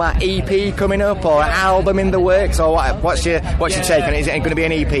format EP coming up, or an album in the works, or what's your take on it? Is it going to be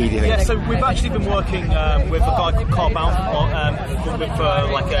an EP? Do you think? Yeah. So we've actually been working with a guy called Carl Baum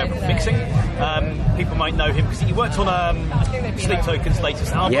for like mixing. People might know him because he worked on Sleep Token's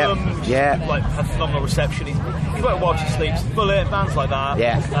latest album. Which like had phenomenal reception. He worked While She Sleeps, Bullet, bands like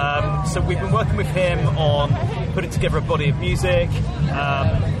that. So we've been working with him on putting together a body of music.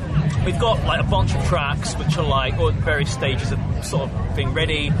 We've got like a bunch of tracks which are like at various stages of sort of being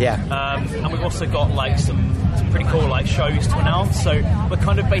ready. And we've also got like some pretty cool like shows to announce. So we're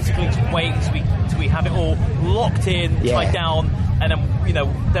kind of basically just waiting till we have it all locked in, tied down, and then, you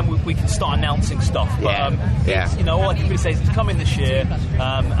know, then we can start announcing stuff. But you know, all I can really say is it's coming this year,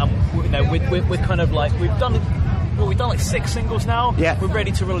 and you know, we're kind of like we've done like 6 singles now. We're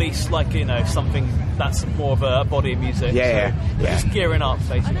ready to release like, you know, something that's more of a body of music. We're just gearing up,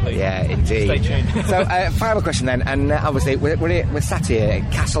 basically. Indeed. Stay tuned. So, final question then, and obviously we're sat here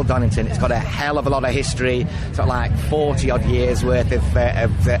at Castle Donington. It's got a hell of a lot of history, sort of like 40 odd years worth of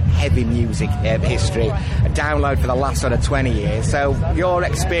heavy music history. A Download for the last sort of 20 years. So your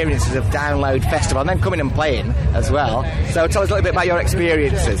experiences of Download Festival, and then coming and playing as well. So tell us a little bit about your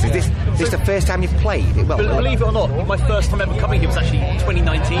experiences. Is this the first time you've played? Well, believe it or not, my first time ever coming here was actually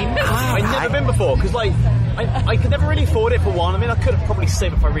 2019. I'd never been before, because like I could never really afford it, for one. I mean, I could have probably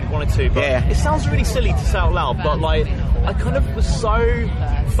saved if I really wanted to, but it sounds really silly to say out loud, but like I kind of was so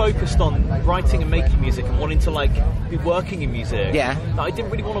focused on writing and making music and wanting to like be working in music that I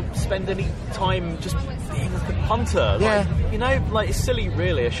didn't really want to spend any time just being like a punter. Like, you know, like it's silly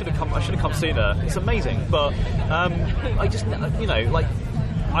really. I should have come sooner. It's amazing, but I just, you know, like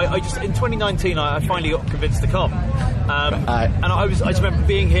I just in 2019 I finally got convinced to come, and I just remember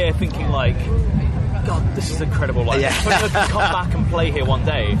being here thinking like, God, this is incredible. Like, I'm going to come back and play here one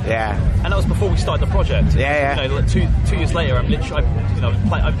day. And that was before we started the project. You know, like 2 years later, I've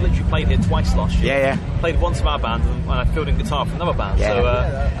literally played here twice last year. Played once with our band, and I filled in guitar for another band. So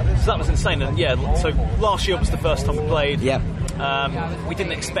that was insane. And so last year was the first time we played. we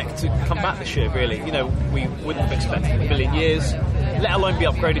didn't expect to come back this year, really. You know, we wouldn't have expected in a million years, let alone be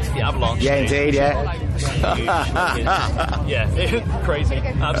upgraded to the Avalanche. Yeah, stage, indeed, yeah. Yeah, crazy.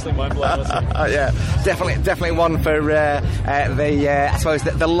 Absolutely mind-blowing. Yeah, definitely one for I suppose,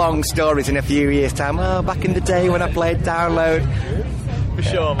 the long stories in a few years' time. Oh, back in the day when I played Download. For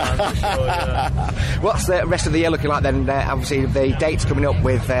sure, man. For sure, yeah. What's the rest of the year looking like then? Obviously, the dates coming up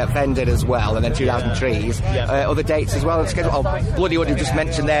with Vended as well, and then 2000 Trees. Other dates as well. Bloodywood, you just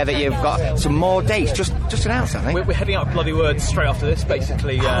mentioned there that you've got some more dates just announced, I think. We're heading out to Bloodywood straight after this,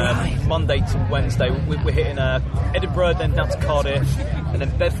 basically. Monday to Wednesday. We're hitting Edinburgh, then down to Cardiff, and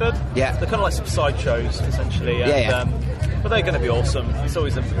then Bedford. Yeah. They're kind of like some side shows, essentially. And, but they're going to be awesome. It's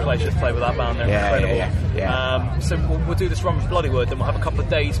always a pleasure to play with that band. They're incredible. So we'll do this run with Bloodywood, then we'll have a couple of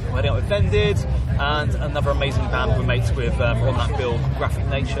days. We're heading out with Vended, and another amazing band we're mates with on that bill, Graphic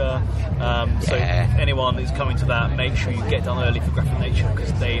Nature. So anyone who's coming to that, make sure you get down early for Graphic Nature,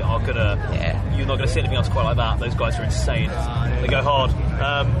 because they are going to... You're not going to see anything else quite like that. Those guys are insane. They go hard.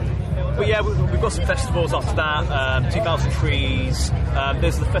 But yeah, we've got some festivals after that. 2000 Trees.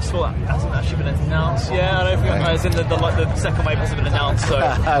 There's the festival that hasn't actually been announced. Yeah, I don't think it's in the second wave hasn't been announced, so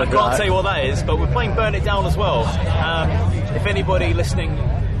I can't tell you what that is. But we're playing Burn It Down as well. If anybody listening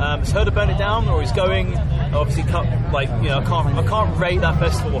has heard of Burn It Down or is going, obviously, I can't rate that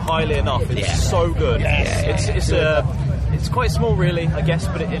festival highly enough. It's so good. It's quite small, really, I guess,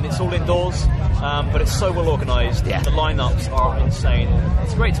 but it's all indoors. But it's so well organised. The lineups are insane.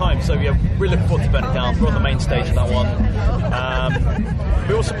 It's a great time. So we're really looking forward to Burn It Down. We're on the main stage of that one.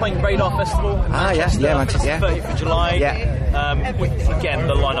 We're also playing Radar Festival in Manchester. Manchester. 30th of July. Again,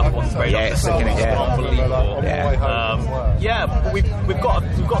 the lineup on Radar Festival is unbelievable. But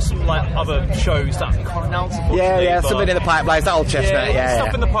we've got some like other shows that we can't announce. Something in the pipeline. It's that old chestnut.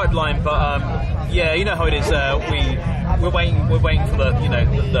 Stuff in the pipeline, but you know how it is. We're waiting for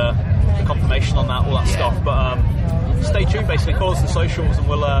the confirmation on that, all that stuff. But stay tuned. Basically, follow us on socials, and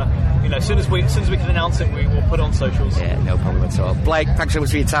we'll as soon as we can announce it, we will put it on socials. Yeah, no problem at all. Blake, thanks so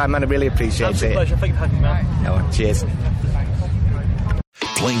much for your time, man. I really appreciate it. Pleasure. Thank you for having me, man. No, cheers.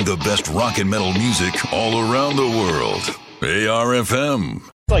 Playing the best rock and metal music all around the world. ARFM.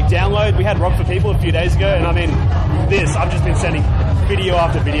 It's like Download. We had Rock for People a few days ago, and I mean, I've just been sending video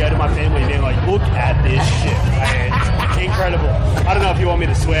after video to my family, being like, look at this shit, man. Incredible. I don't know if you want me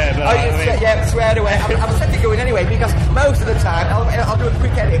to swear, but swear away. I'm set to go in anyway, because most of the time, I'll do a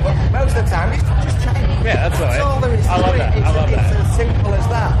quick edit, but most of the time it's just chatting. Yeah, that's all right. That's all there is. I love that. It's as simple as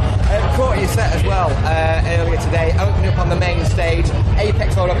that. Caught your set as well earlier today, opening up on the main stage.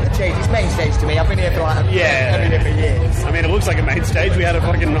 Apex all over the change. It's main stage to me. I've been here for I've been here for years. I mean, it looks like a main stage. We had a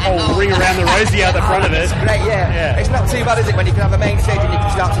fucking whole ring around the rosy out the front of it. It's great, yeah. It's not too bad, is it, when you can have a main stage and you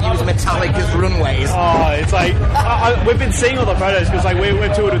can start to use metallic as runways? Oh, it's like we've been seeing all the photos, because like we've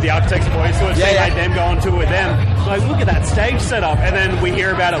toured with the Architects Boys, so we've seen them go on tour with them. Like, look at that stage setup, and then we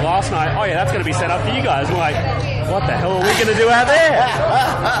hear about it last night. Oh yeah, that's going to be set up for you guys. We're like, what the hell are we going to do out there?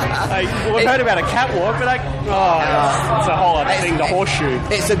 We've heard about a catwalk, but it's a whole other thing, the horseshoe.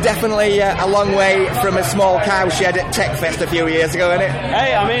 It's definitely a long way from a small cowshed at TechFest a few years ago, isn't it?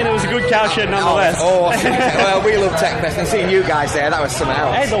 Hey, I mean, it was a good cowshed nonetheless. Well, we love TechFest, and seeing you guys there, that was something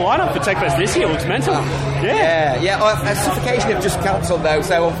else. Hey, the lineup for TechFest this year looks mental. Suffocation have just cancelled though,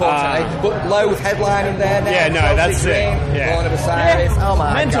 so unfortunately. But Loathe headlining there now. Yeah, no, that's it. Born of Osiris. Oh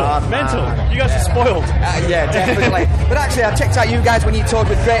my God. Mental. You guys are spoiled. Definitely. But actually, I checked out you guys when you toured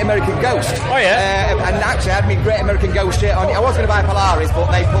with Great American Ghost. Oh yeah. And actually, I had my Great American Ghost shirt on. I was going to buy Polaris, but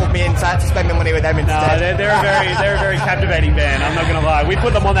they pulled me inside to spend my money with them instead. No, they're a very captivating band. I'm not going to lie. We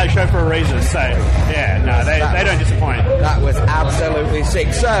put them on that show for a reason. So they don't disappoint. That was absolutely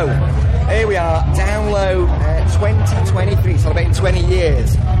sick. So here we are, Download 2023, celebrating 20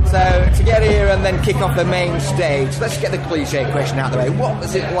 years. So to get here and then kick off the main stage, let's get the cliche question out of the way. What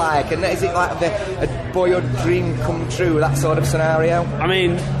was it like? And is it like a boyhood dream come true, that sort of scenario? I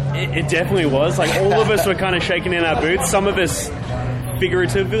mean, it definitely was. Like, all of us were kind of shaking in our boots. Some of us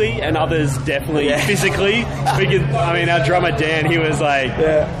figuratively, and others definitely physically. I mean, our drummer Dan, he was like,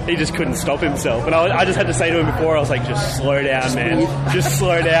 he just couldn't stop himself. And I just had to say to him before, I was like, just slow down, man. Just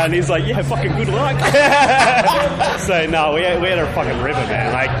slow down. And he's like, yeah, fucking good luck. So, no, we had a fucking ripper,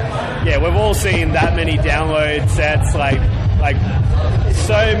 man. Like, we've all seen that many Download sets, like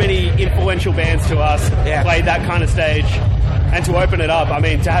so many influential bands to us played that kind of stage. And to open it up, I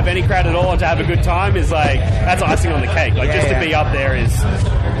mean, to have any crowd at all and to have a good time is like, that's icing on the cake. Like, to be up there is,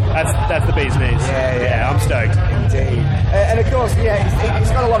 that's the bee's knees. I'm stoked. Indeed. And of course,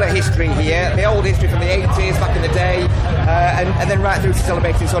 it's got a lot of history here. The old history from the 80s, back in the day, and then right through to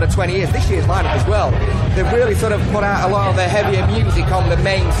celebrating sort of 20 years. This year's lineup as well. They've really sort of put out a lot of the heavier music on the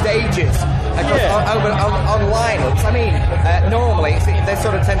main stages. On lineups. I mean, normally they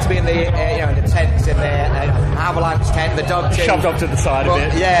sort of tend to be in the in the tents, in the avalanche tent, the dog tent. Shoved off to the side a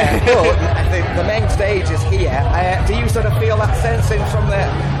bit. Yeah, but the main stage is here. Do you sort of feel that sense from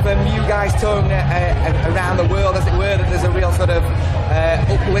you guys touring around the world, as it were, that there's a real sort of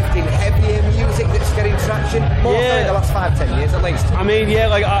uplifting, heavier music that's getting traction? More so in the last 5-10 years at least. I mean,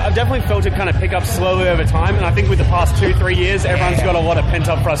 I've definitely felt it kind of pick up slowly over time, and I think with the past 2-3 years, everyone's got a lot of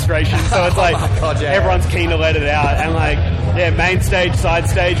pent-up frustration, so it's like everyone's keen to let it out, and main stage, side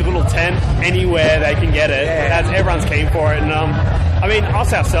stage, little tent, anywhere they can get it. That's everyone's keen for it, and I mean,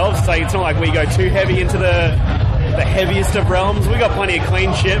 us ourselves, it's not like we go too heavy into the heaviest of realms. We got plenty of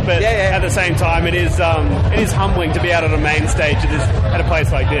clean shit, but at the same time, it is humbling to be out on a main stage at a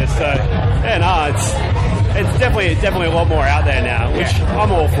place like this. So it's definitely a lot more out there now, which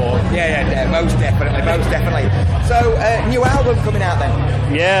I'm all for. Yeah, most definitely. So, new album coming out then?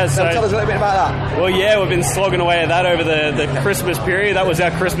 Yeah, so tell us a little bit about that. Well, we've been slogging away at that over the Christmas period. That was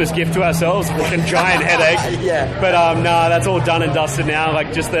our Christmas gift to ourselves, a fucking giant headache. But that's all done and dusted now,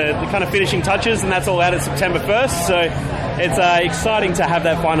 like just the kind of finishing touches, and that's all out at September 1st. So it's exciting to have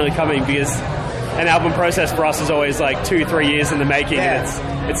that finally coming, because an album process for us is always like 2-3 years in the making, and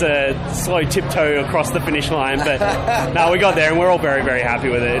it's a slow tiptoe across the finish line, but we got there, and we're all very, very happy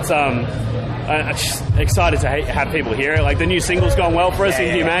with it. It's I'm just excited to have people hear it. Like, the new single's gone well for us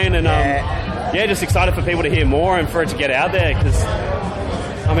in Humane, and just excited for people to hear more and for it to get out there, because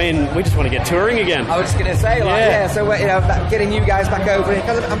I mean, we just want to get touring again. I was just going to say, so getting you guys back over here,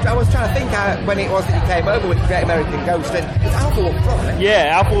 because I was trying to think when it was that you came over with Great American Ghost, and it's Alpha Wolf from it.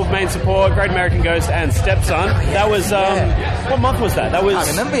 Yeah, Alpha Wolf main support, Great American Ghost, and Stepson. That was what month was that? That was. I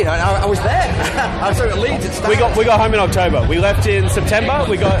remember, I was there. I was at Leeds at Stanford. We got home in October. We left in September.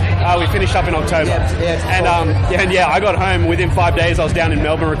 We finished up in October. I got home within 5 days. I was down in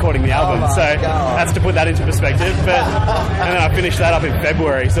Melbourne recording the album. That's to put that into perspective. But and then I finished that up in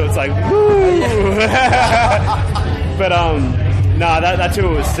February. So it's like, woo! But that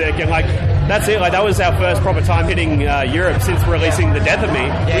tour was sick, and that's it. That was our first proper time hitting Europe since releasing The Death of Me,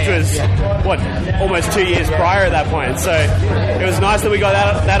 which was almost 2 years prior at that point. So it was nice that we got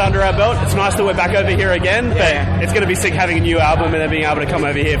that under our belt. It's nice that we're back over here again, but it's going to be sick having a new album and then being able to come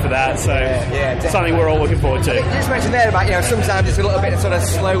over here for that. So something we're all looking forward to. You just mentioned there about sometimes it's a little bit of sort of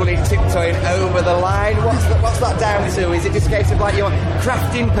slowly tiptoeing over the line. What's that down to? Is it just a case of you're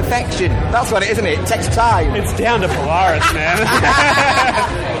crafting perfection? That's what it is, isn't it? It takes time. It's down to Polaris, man.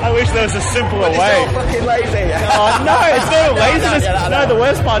 I wish there was a simpler way. It's all fucking lazy. No, it's not laziness. No, the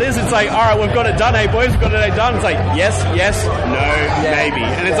worst part is it's like, all right, we've got it done. Hey, boys, we've got it done. It's like, yes, no, maybe.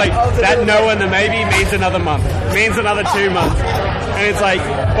 And it's like, that no and the maybe means another month, means another 2 months. And it's like,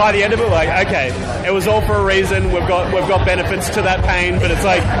 by the end of it, we're like, okay, it was all for a reason. We've got benefits to that pain, but it's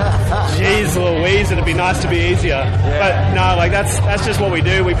like, geez Louise, it'd be nice to be easier. But no, that's just what we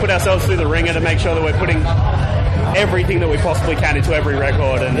do. We put ourselves through the ringer to make sure that we're putting everything that we possibly can into every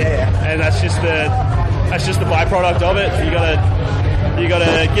record, and that's just the byproduct of it. You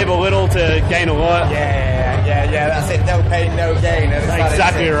gotta give a little to gain a lot. That's it. No pain, no gain.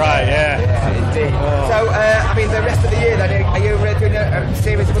 Exactly right. Indeed. So, the rest of the year, then, are you doing a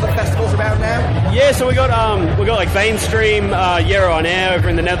series of other festivals around now? Yeah. So we got like Mainstream, Yarrow on Air over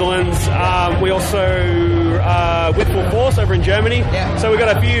in the Netherlands. We also with Full Force over in Germany. So we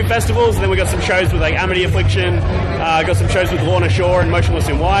got a few festivals, and then we got some shows with Amity Affliction. Got some shows with Lorna Shore and Motionless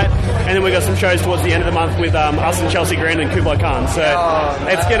in White, and then we got some shows towards the end of the month with us and Chelsea Green and Kublai Khan. So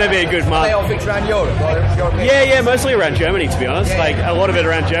it's going to be a good month. They all fix around Europe. Yeah, mostly around Germany, to be honest. A lot of it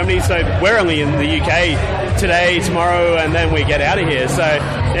around Germany. So we're only in the UK today, tomorrow, and then we get out of here. So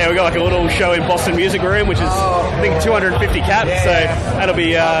we got a little show in Boston Music Room, which is I think 250 caps. So that'll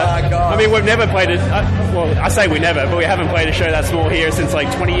be. I mean, we've never played it. Well, I say we never, but we haven't played a show that small here since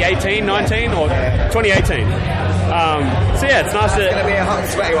 2018, 19, or 2018. So it's nice to. It's going to be a hot and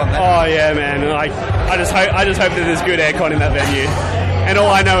sweaty one. Then. Oh yeah, man! I just hope that there's good aircon in that venue. And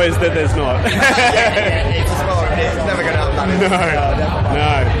all I know is that there's not. It's never going to happen.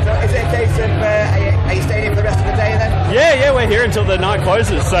 No. So is it a case of, are you staying here for the rest of the day then? Yeah, we're here until the night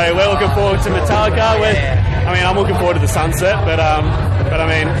closes. So we're looking forward to Metallica. I'm looking forward to the sunset, but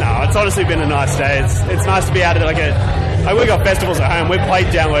it's honestly been a nice day. It's nice to be out at we got festivals at home. We've played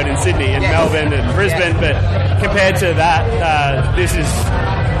Download in Sydney and Melbourne and Brisbane, but compared to that, this is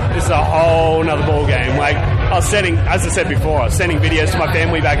a whole nother ball game. I was sending, as I said before, I was sending videos to my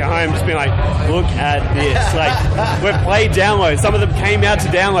family back at home, just being like, look at this. Like, we've played download. Some of them came out to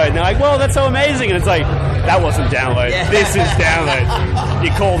download, and they're like, whoa, that's so amazing. And it's like, that wasn't download. Yeah. This is download.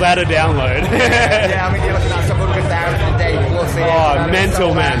 You call that a download. Yeah, I mean, you're looking at some 100,000 a day plus. Oh,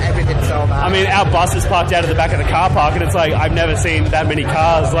 mental, man. Everything's so bad. I mean, our bus is parked out of the back of the car park, and it's like, I've never seen that many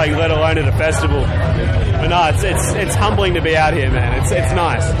cars, like, let alone at a festival. But no, it's humbling to be out here, man. It's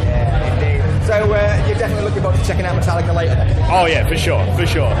nice. Yeah, indeed. So you're definitely looking forward to checking out Metallica later then? Oh yeah, for sure.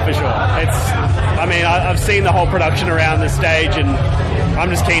 I've seen the whole production around the stage, and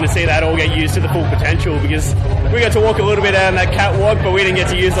I'm just keen to see that all get used to the full potential, because we got to walk a little bit down that catwalk, but we didn't get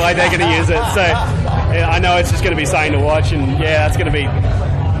to use it like they're going to use it. So yeah, I know it's just going to be something to watch, and yeah, that's going to be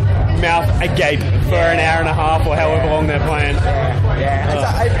mouth agape for an hour and a half or however long they're playing.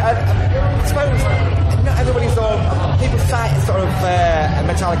 I suppose not everybody people cite sort of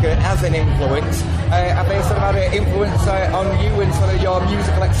Metallica as an influence. Have they sort of had an influence on you and sort of your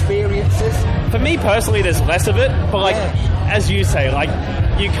musical experiences? For me personally, there's less of it, but like as you say, like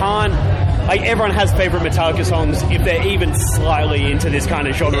you can't. Like everyone has favorite Metallica songs if they're even slightly into this kind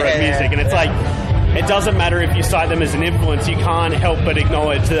of genre of music, and it's like it doesn't matter if you cite them as an influence. You can't help but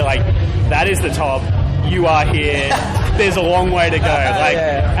acknowledge that like that is the top. You are here. There's a long way to go. Like,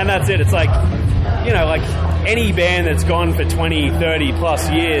 and that's it. It's like, you know, like any band that's gone for 20, 30 plus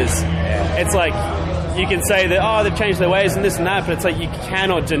years, it's like you can say that, oh, they've changed their ways and this and that, but it's like you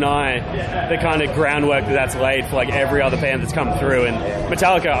cannot deny the kind of groundwork that's laid for like every other band that's come through, and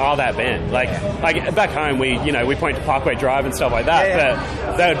Metallica are that band. Like back home, we point to Parkway Drive and stuff like that,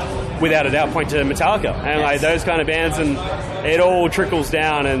 but they would, without a doubt, point to Metallica and like those kind of bands, and it all trickles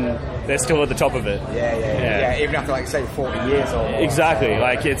down, and they're still at the top of it. Yeah. Even after, like, say, 40 years or more. Exactly.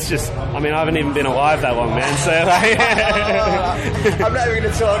 Like, it's just... I mean, I haven't even been alive that long, man, so, like... I'm not even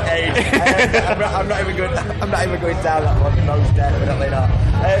going to talk age. I'm not even going down that one. Most definitely not.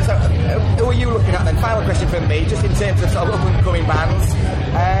 So, who are you looking at, then? Final question from me, just in terms of sort of up-and-coming bands.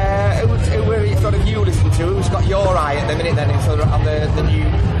 Who are sort of you listen to? Who's got your eye at the minute, then, in sort of on the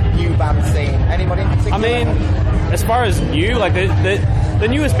new band scene? Anybody in particular? I mean, as far as new, like, the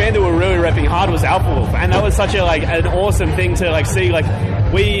newest band that were really repping hard was Alpha Wolf, and that was such a like an awesome thing to like see. Like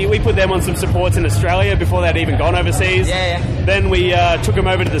we put them on some supports in Australia before they'd even gone overseas. Then we took them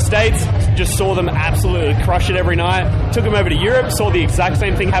over to the States, just saw them absolutely crush it every night. Took them over to Europe, saw the exact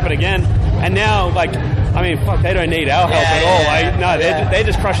same thing happen again, and now like I mean, fuck, they don't need our help at all. Like no, they're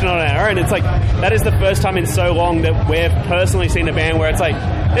just crushing it on our own. It's like that is the first time in so long that we've personally seen a band where it's like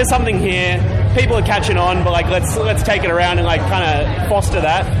there's something here. People are catching on, but like let's take it around and like kind of foster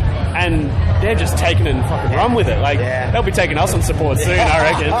that, and they're just taking it and fucking run with it. Like they'll be taking us on support soon, I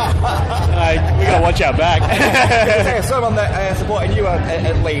reckon. Like we gotta watch our back. I saw them on the supporting you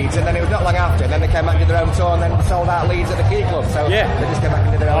at Leeds, and then it was not long after, and then they came back and did their own tour, and then sold out Leeds at the Key Club. So they just came back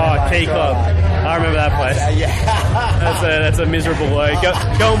and did their own. Key Club. I remember that place. That's a miserable load.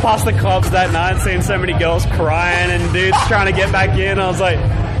 Going past the clubs that night, seeing so many girls crying and dudes trying to get back in. I was like,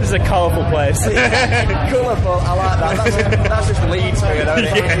 this is a colourful place. Colourful, I like that. That's just Leeds for you, though.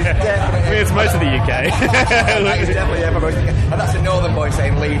 I mean, it's most of the UK. It's definitely most of the UK. And that's a northern boy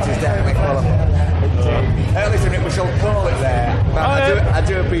saying Leeds is definitely colourful. Listen, we shall call it there. I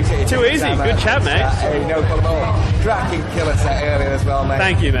do appreciate it. Too easy. Good chat, mate. No problem at all. Cracking killer set earlier as well, mate.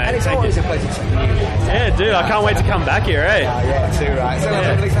 Thank you, mate. And it's always a pleasure checking you. Yeah, dude. I can't wait to come back here, eh? Too right. So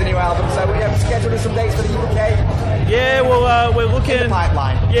we've released the new album. So we have scheduled some dates for the UK. Yeah, well, we're looking... In the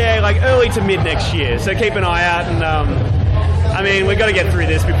pipeline. Yeah, like early to mid next year. So keep an eye out, and I mean, we've got to get through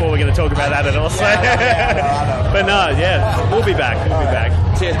this before we're going to talk about that at all. So. I know. But no, we'll be back. We'll be back.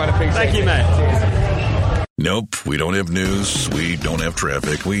 Cheers, man. Appreciate it. Thank you, mate. Cheers. Nope, we don't have news, we don't have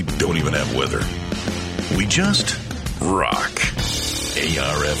traffic, we don't even have weather. We just rock.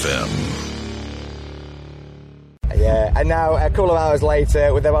 ARFM. Yeah, and now a couple of hours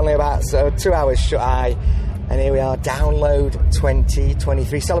later, with them only about 2 hours shy, and here we are, Download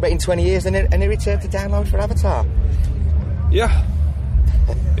 2023, celebrating 20 years, and a return to Download for Avatar. Yeah,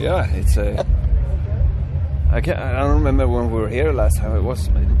 it's a... I don't remember when we were here last time. It must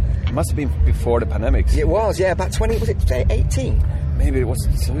have been before the pandemic. It was, about 18? Maybe it was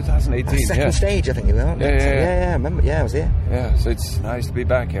 2018. Second stage, I think it was. Yeah, I remember. Yeah, I was here. Yeah, so it's nice to be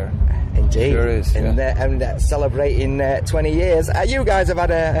back here. Indeed. Sure is. And celebrating 20 years. You guys have had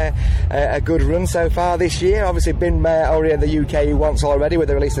a good run so far this year. Obviously been over in the UK once already with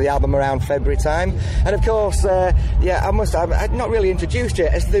the release of the album around February time. And of course, I've not really introduced you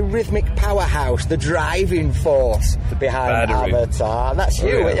as the rhythmic powerhouse, the driving force behind Avatar. That's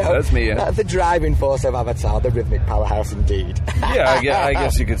you. That's me, yeah. The driving force of Avatar, the rhythmic powerhouse indeed. Yeah, I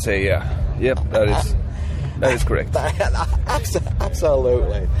guess you could say, yeah. Yep, that is... That is correct.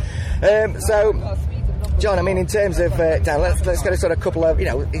 Absolutely. So, John, I mean, in terms of Dan, let's get a sort of couple of,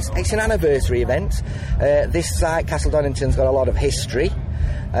 it's an anniversary event. This site, Castle Donington's got a lot of history.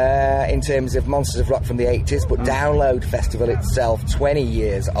 In terms of Monsters of Rock from the 80s, but Download Festival itself, 20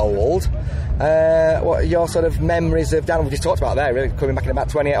 years old. What are your sort of memories of Download? We just talked about there, really, coming back in about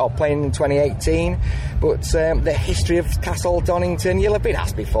playing in 2018. But the history of Castle Donington, you'll have been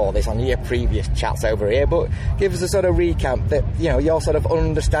asked before this on your previous chats over here, but give us a sort of recap that, your sort of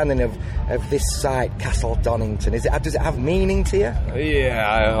understanding of this site, Castle Donington. Does it have meaning to you? Yeah,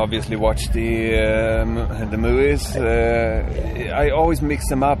 I obviously watched the movies. I always mix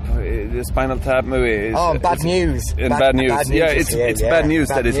them up. The Spinal Tap movie is Bad News. Bad News. Yeah, it's bad news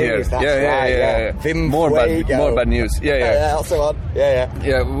that is here. Yeah. More bad news. Yeah. Also on.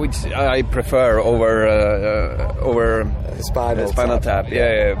 Yeah, which I prefer over Spinal Tap.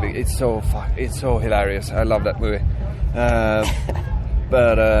 Yeah. It's so hilarious. I love that movie.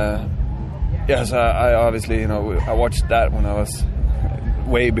 Yes, I obviously, I watched that when I was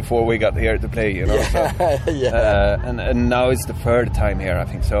way before we got here to play, So, and now it's the third time here, I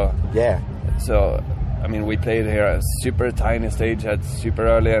think. So So, I mean, we played here a super tiny stage at super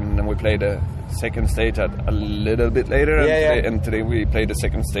early, and then we played a second stage at a little bit later, and today we played the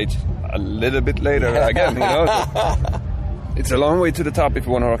second stage a little bit later again. It's a long way to the top if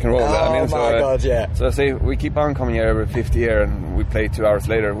you want to rock and roll. God, yeah. So I say we keep on coming here every 50 year, and we play 2 hours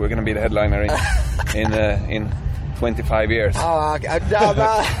later. We're going to be the headliner in 25 years.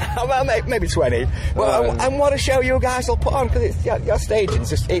 Maybe 20. Well, and what a show you guys will put on, because your staging,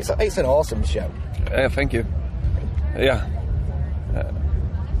 it's an awesome show. Thank you. Thank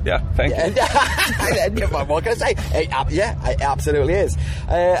you. What can I say? It absolutely is.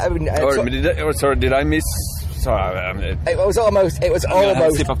 Did I miss? Sorry, it was almost.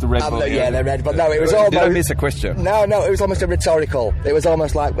 Sip of the Red Bull. The Red Bull. No, it was almost. Did I miss a question? No, it was almost a rhetorical. It was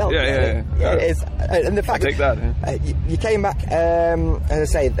almost like, well, yeah. It is. And the fact I'll take that. You came back,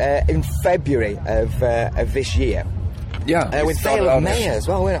 as I say, in February of this year. Yeah, with Vale of Mayor as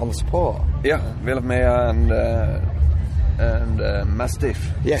well, weren't it, on the support? Yeah, Vale of Mayor and Mastiff.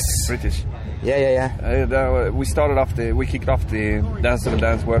 Yes, British. Yeah. We kicked off the Dance to the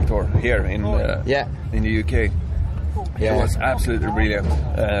Dance World Tour here in the UK. It was absolutely brilliant.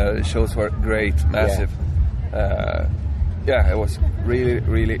 Shows were great, massive. It was really,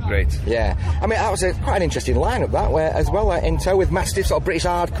 really great. Yeah, I mean, that was quite an interesting lineup, that, where as well, in tow with Mastiff, sort of British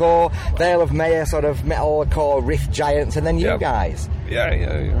hardcore, Vale of Mayor, sort of metalcore riff giants, and then you guys. Yeah.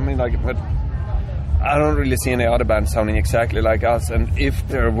 I mean, but I don't really see any other band sounding exactly like us, and if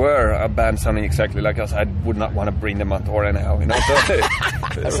there were a band sounding exactly like us, I would not want to bring them on tour anyhow,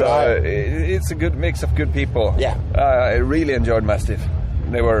 So it's a good mix of good people. Yeah, I really enjoyed Mastiff.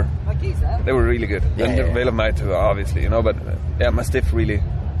 They were really good, and Vale of Mayor too, obviously, but Mastiff really.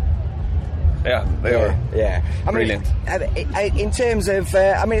 They were brilliant. In terms of,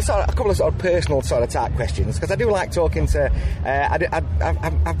 it's sort of a couple of sort of personal sort of type questions, because I do like talking to, I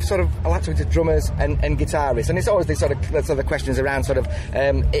like talking to drummers and guitarists, and it's always these sort of questions around sort of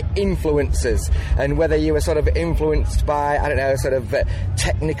influences, and whether you were sort of influenced by, I don't know, sort of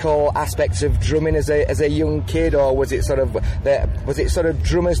technical aspects of drumming as a young kid, or was it sort of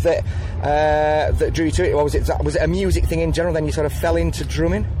drummers that drew you to it, or was it a music thing in general? Then you sort of fell into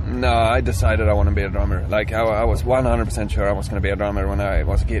drumming. No, I decided I want to be a drummer. Like, I was 100% sure I was going to be a drummer when I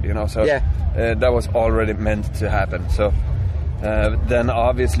was a kid, So that was already meant to happen. So then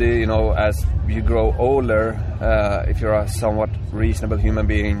obviously, as you grow older, if you're a somewhat reasonable human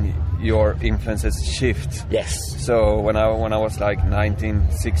being, your influences shift. Yes. So when I was like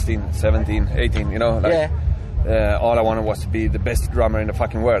 19, 16, 17, 18, all I wanted was to be the best drummer in the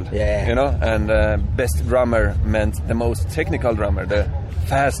fucking world. Yeah. And best drummer meant the most technical drummer, the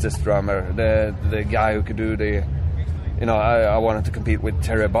fastest drummer, the guy who could do the, I wanted to compete with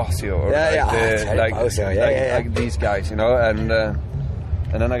Terry Bossio or like these guys, and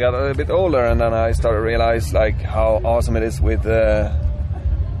then I got a little bit older, and then I started to realize like how awesome it is with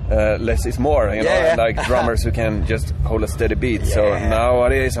less is more, like drummers who can just hold a steady beat. So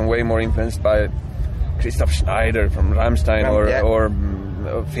nowadays I'm way more influenced by Christoph Schneider from Rammstein or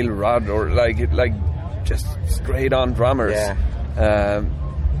Phil Rudd, or like just straight on drummers.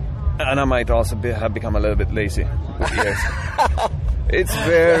 And I might also have become a little bit lazy with years. It's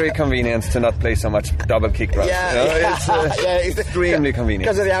very convenient to not play so much double kick drums. It's extremely convenient.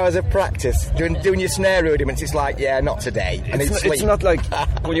 Because of the hours of practice. Doing your snare rudiments, it's like, not today. And it's not like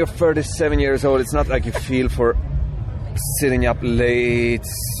when you're 37 years old, it's not like you feel for sitting up late,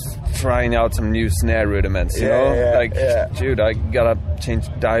 trying out some new snare rudiments, Dude, I gotta change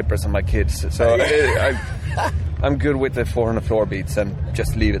diapers on my kids. So I'm good with the 400 floor beats and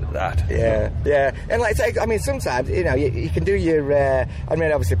just leave it at that. Yeah. And like, I mean, sometimes, you know, you can do your, I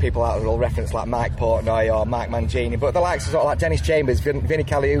mean, obviously people out there will reference like Mike Portnoy or Mike Mangini, but the likes of sort of like Dennis Chambers, Vinnie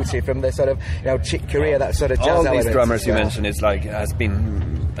Caliucci from the sort of, you know, Chick Corea, that sort of jazz all element. These drummers you mentioned is like, has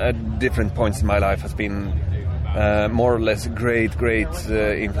been, at different points in my life, has been more or less great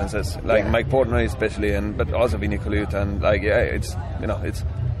influences. Like Mike Portnoy especially, but also Vinnie Caliucci, and like, it's, you know, it's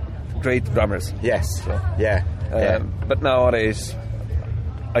great drummers. Yes. So. Yeah. But nowadays,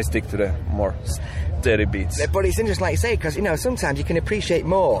 I stick to the more steady beats. But it's interesting, like you say, because, you know, sometimes you can appreciate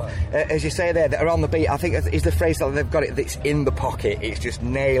more, as you say there, that are on the beat. I think is the phrase that they've got it that's in the pocket. It's just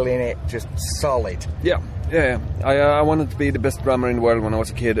nailing it, just solid. Yeah. I wanted to be the best drummer in the world when I was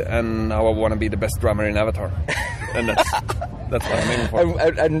a kid, and now I want to be the best drummer in Avatar. And that's what I'm aiming for.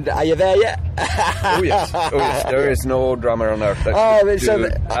 And are you there yet? Oh yes. There is no drummer on earth that can do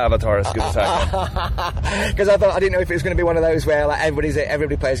Avatar as good as I can. Because I didn't know if it was going to be one of those where like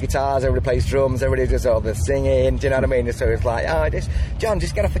everybody plays guitars, everybody plays drums, everybody does all the singing. Do you know what I mean? So it's like, John,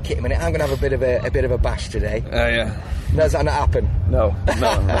 just get off the kit a minute. I'm going to have a bit of a bash today. Yeah. Does that not happen? No,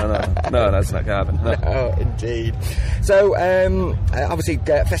 that's not going to happen. No, indeed. So, obviously,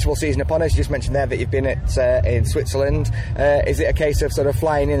 festival season upon us. You just mentioned there that you've been in Switzerland. Is it a case of sort of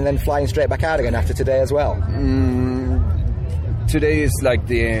flying in and then flying straight back out again after today as well? Today is like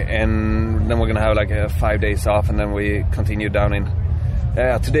and then we're going to have like 5 days off, and then we continue down in.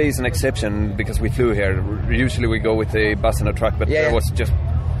 Today is an exception because we flew here. Usually we go with a bus and a truck, but there was just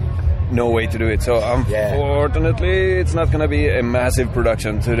no way to do it. So unfortunately, it's not going to be a massive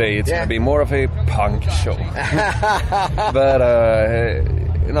production today. It's going to be more of a punk show. But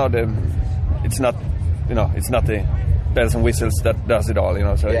you know, it's not the bells and whistles that does it all. You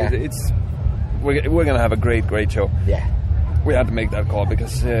know, so we're going to have a great show. Yeah, we had to make that call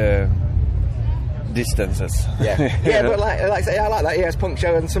because. Distances. But like I say, I like that. Yeah, it's punk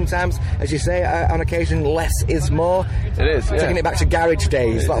show, and sometimes, as you say, on occasion, less is more. It is. Taking it back to garage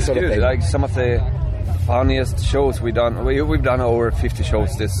days, that sort of thing. Like some of the funniest shows we've done. We've done over 50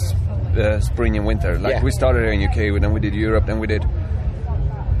 shows this spring and winter. Like we started here in UK, then we did Europe, then we did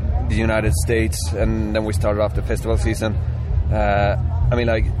the United States, and then we started off the festival season. I mean,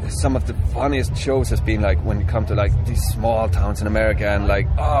 like, some of the funniest shows has been, like, when you come to, like, these small towns in America and, like,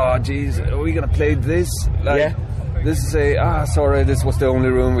 oh, geez, are we going to play this? Like, this is sorry, this was the only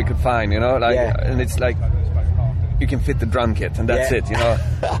room we could find, you know? Like, and it's, like, you can fit the drum kit, and that's it, you know?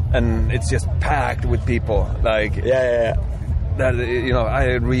 And it's just packed with people, like... That, you know,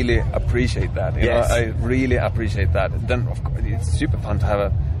 I really appreciate that, you know? I really appreciate that. Then, of course, it's super fun to have a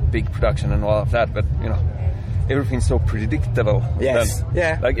big production and all of that, but, you know... Everything's so predictable. Yes.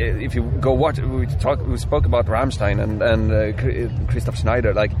 Like if you go watch, we spoke about Rammstein and Christoph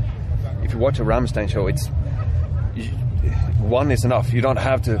Schneider. Like if you watch a Rammstein show, one is enough. You don't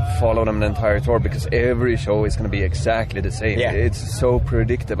have to follow them the entire tour because every show is going to be exactly the same. It's so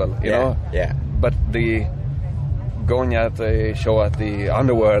predictable, you know. But going at a show at the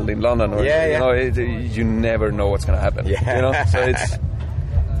Underworld in London, or you know, you never know what's going to happen. You know, so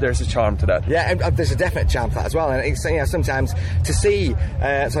there's a charm to that. Yeah, and there's a definite charm to that as well. And it's, you know, sometimes to see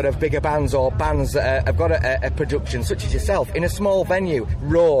sort of bigger bands or bands that have got a production such as yourself in a small venue,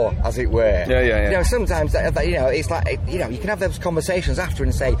 raw as it were. Yeah. You know, sometimes you know, it's like, you know, you can have those conversations after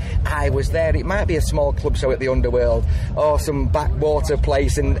and say, I was there. It might be a small club show at the Underworld or some backwater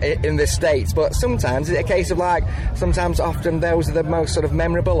place in the States, but sometimes it's a case of like, often those are the most sort of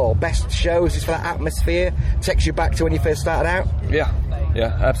memorable or best shows just for that atmosphere. Takes you back to when you first started out.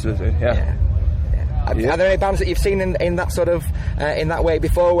 Yeah, absolutely. Yeah. Are there any bands that you've seen in that sort of in that way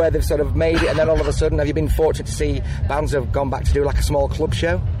before, where they've sort of made it and then all of a sudden have you been fortunate to see bands have gone back to do like a small club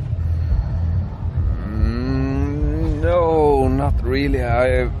show? No, not really.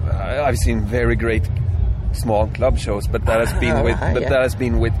 I've seen very great small club shows, but that has been that has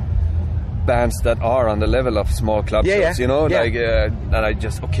been with bands that are on the level of small club shows. You know, like that I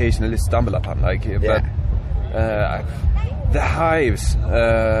just occasionally stumble upon. Like, but. The Hives,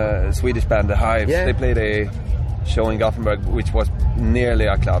 Swedish band The Hives, they played a show in Gothenburg which was nearly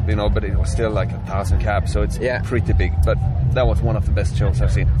a club, you know, but it was still like 1,000 caps, so it's pretty big. But that was one of the best shows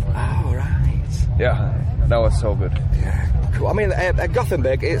I've seen. Oh, right. Yeah, that was so good. Yeah, cool. I mean,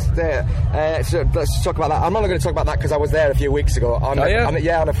 Gothenburg, it's so let's talk about that. I'm not going to talk about that because I was there a few weeks ago on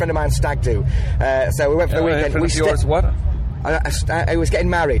a friend of mine's stag do. So we went for the weekend. Yours, what? I was getting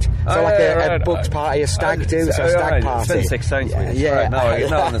married, so a booked party, a stag do, so a stag party. 6 times. Yeah. Right, now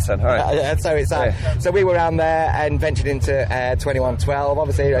I understand. All right. So it's so we were around there and ventured into 2112.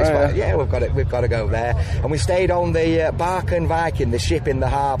 Obviously, we've got to go there, and we stayed on the Barken Viking, the ship in the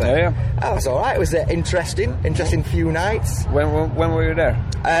harbour. That was all right. It was interesting few nights. When were you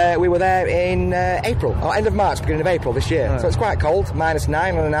there? We were there in April, end of March, beginning of April this year. So it's quite cold,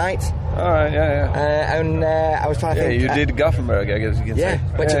 -9 on the night. All right, and I was trying to think. You did Gothenburg, I guess you can say.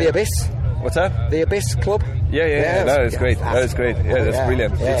 Went to the Abyss. What's that? The Abyss Club. Yeah, that is great. That is great. Yeah, that's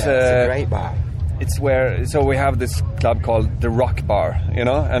brilliant. Yeah, it's a great bar. It's where, so we have this club called the Rock Bar,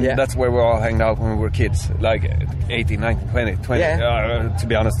 and that's where we all hanged out when we were kids, like 18, 19, 20, to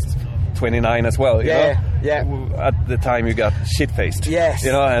be honest, 29 as well, you know? At the time you got shit-faced,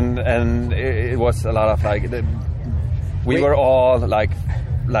 and it was a lot of we were all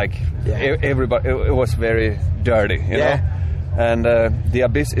everybody, it was very dirty, you know? And the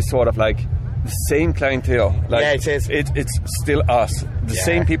Abyss is sort of like the same clientele. It is. It's still us. The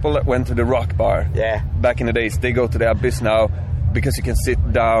same people that went to the Rock Bar back in the days, they go to the Abyss now because you can sit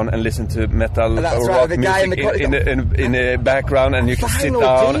down and listen to metal or rock music in the background, and you can sit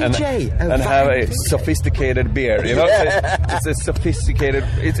down and have a sophisticated beer. You know, it's a sophisticated.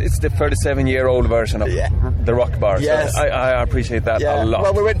 It's the 37-year-old version of the Rock Bar. Yes. So I appreciate that a lot.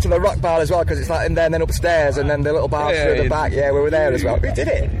 Well, we went to the Rock Bar as well because it's like in there and then upstairs and then the little bar through the back. Yeah, we were there as well. We did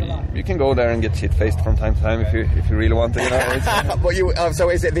it. You can go there and get shit-faced from time to time if you really want to. You know. But so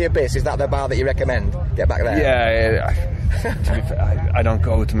is it the Abyss? Is that the bar that you recommend? Get back there. Yeah. To be fair, I don't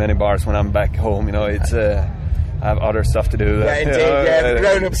go to many bars when I'm back home. You know, it's I have other stuff to do. Yeah, indeed.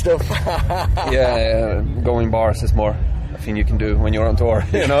 Grown-up stuff. Going bars is more a thing you can do when you're on tour.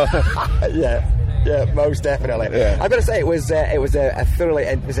 You know. Yeah, most definitely. Yeah. I've got to say it was a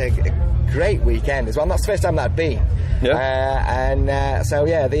great weekend as well. That's the first time that I'd been.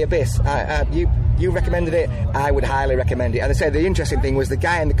 The Abyss. You recommended it. I would highly recommend it. And I say the interesting thing was the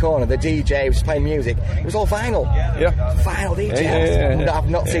guy in the corner, the DJ, was playing music. It was all vinyl. Vinyl DJ. I've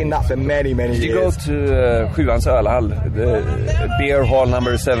not seen that for many, many years. Did you go to Sjuans Ölhall, the beer hall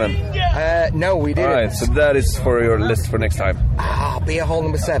number 7? No, we didn't. All right, so that is for your list for next time. Beer hall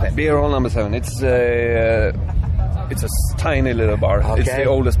number 7. Beer hall number 7. It's a tiny little bar. Okay. It's the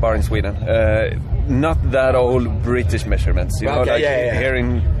oldest bar in Sweden. Not that old British measurements. You know, here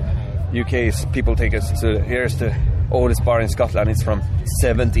in UK, people take us to, here's the oldest bar in Scotland. It's from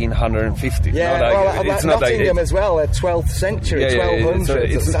 1750. It's not Nottingham as well, 12th century,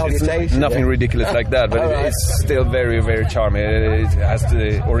 1200. So it's nothing ridiculous like that, but it's still very, very charming. It has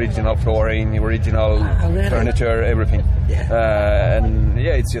the original flooring, original furniture, everything.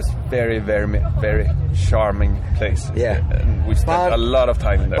 It's just very, very, very charming place. And we spent a lot of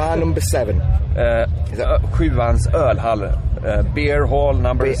time in there. Bar number 7. Sjuans Ölhall, beer hall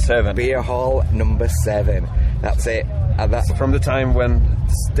number 7. Beer hall number 7. That's it. That's from the time when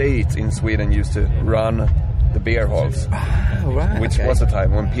the state in Sweden used to run the beer halls, which was a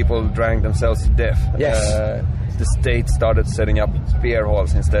time when people drank themselves to death. The state started setting up beer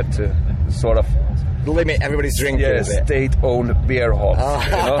halls instead to sort of limit everybody's drinking. State-owned beer halls.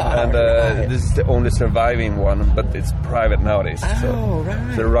 And this is the only surviving one, but it's private nowadays. So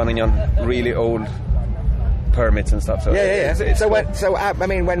they're running on really old permits and stuff. So when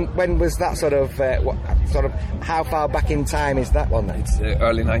was that sort of how far back in time is that one then? It's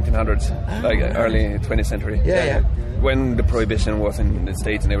early 1900s, early 20th century. When the prohibition was in the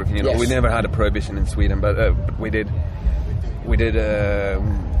States and everything, we never had a prohibition in Sweden, but we did.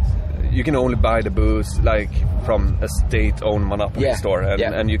 You can only buy the booze from a state-owned monopoly store,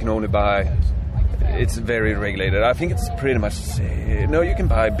 and you can only buy. It's very regulated. I think it's pretty much. You can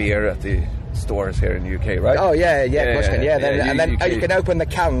buy beer at the stores here in the UK, right? Oh yeah. You can open the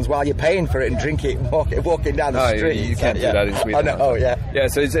cans while you're paying for it and drink it walking down the street. You can't do that in Sweden.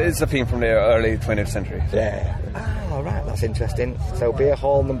 So it's a thing from the early 20th century. Right, that's interesting. So beer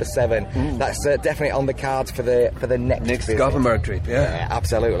hall number 7. That's definitely on the cards for the next visit. Gothenburg trip.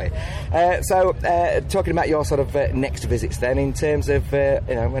 Absolutely. Talking about your sort of next visits then, in terms of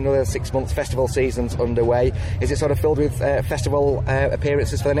another 6 months festival season's underway, is it sort of filled with festival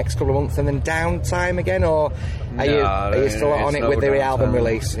appearances for the next couple of months and then downtime again, or are you still on it with the album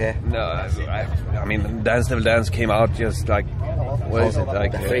release? I mean, Dance Devil Dance came out just what is it,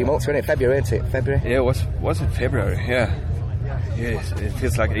 3 months, wasn't it? February, isn't it? February? Yeah, was it February? Yes, it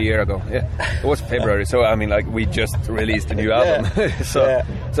feels like a year ago. It was February. So I mean, we just released a new album. So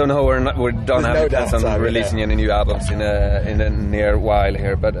no, we're done having plans on releasing any new albums in a near while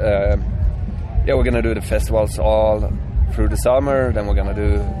here. But we're gonna do the festivals all through the summer. Then we're gonna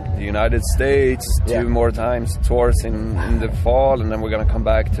do the United States 2 more times, tours in the fall, and then we're gonna come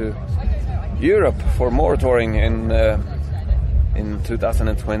back to Europe for more touring in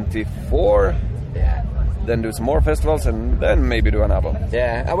 2024. Then do some more festivals, and then maybe do an album.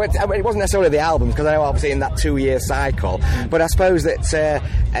 Yeah, it wasn't necessarily the albums, because I know obviously in that 2-year cycle, but I suppose that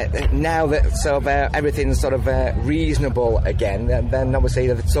now that sort of everything's sort of reasonable again, then obviously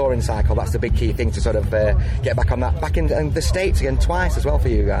the touring cycle, that's the big key thing to sort of get back on that, back in the States again twice as well for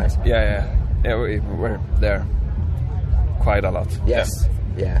you guys. Yeah, we're there quite a lot. Yes,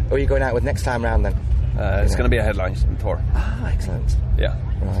 yeah. Who are you going out with next time round then? It's going to be a headline tour. Ah, excellent. Yeah.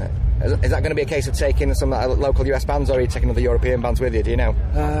 Right. Is that going to be a case of taking some local US bands, or are you taking other European bands with you? Do you know?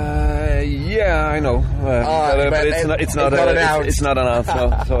 Yeah, I know. But it's not announced. It's not announced.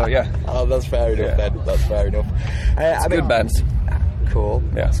 No. So yeah. Oh, that's fair enough. Then that's fair enough. Good bands. Cool.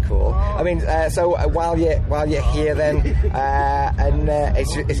 Yeah. That's cool. I mean, so while you're here, then, and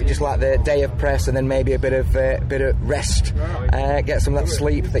is it just like the day of press, and then maybe a bit of rest, get some of that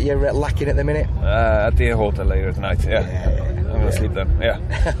sleep that you're lacking at the minute? At the hotel later tonight. Yeah. I'm going to sleep then, yeah.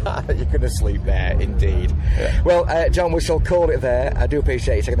 You're going to sleep there, indeed. Yeah. Well, John, we shall call it there. I do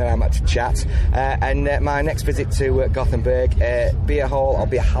appreciate you taking the time out to chat. And my next visit to Gothenburg, Beer Hall, or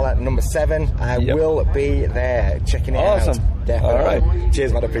Beer Halle number 7, I will be there, checking it out. Awesome. Definitely. All right.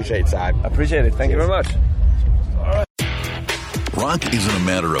 Cheers, man. I appreciate your time. I appreciate it. Thank you very much. All right. Rock isn't a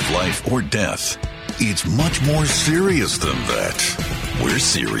matter of life or death. It's much more serious than that. We're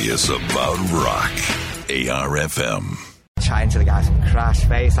serious about rock. ARFM. Chatting to the guys from Crash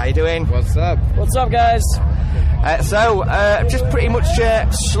Face. How you doing? What's up? What's up, guys? So just pretty much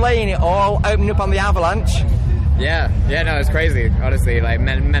slaying it all, opening up on the Avalanche. Yeah, no, it's crazy, honestly, like,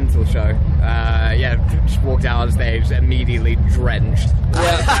 mental show. Just walked out on stage, immediately drenched.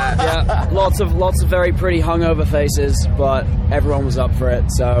 Yeah, lots of very pretty hungover faces, but everyone was up for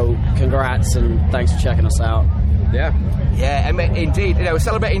it, so congrats and thanks for checking us out. Yeah, I mean, indeed. You know, we're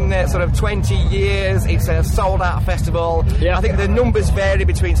celebrating sort of 20 years. It's a sold-out festival. Yeah. I think the numbers vary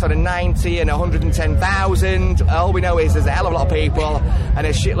between sort of 90 and 110,000. All we know is there's a hell of a lot of people, and a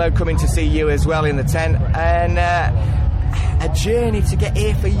shitload coming to see you as well in the tent. And a journey to get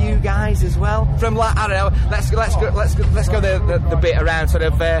here for you guys as well. From, like, I don't know, let's go the bit around sort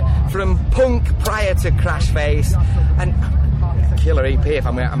of from punk prior to Crash Face, and killer EP, if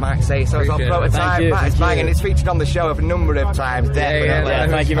I might say so. It's our prototype. That is banging. It's featured on the show a number of times, definitely. Yeah,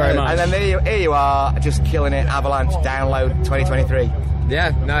 thank you very much. And then here you are, just killing it. Avalanche Download 2023.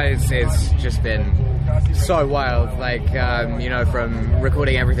 Yeah, no, it's just been so wild. Like, from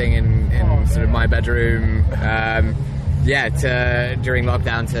recording everything in sort of my bedroom, to during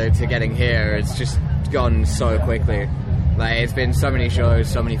lockdown to getting here, it's just gone so quickly. Like, it's been so many shows,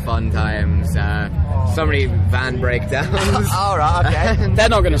 so many fun times, so many van breakdowns. All right, okay. They're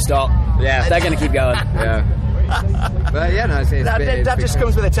not going to stop. Yeah. They're going to keep going. Yeah. But yeah, no, that just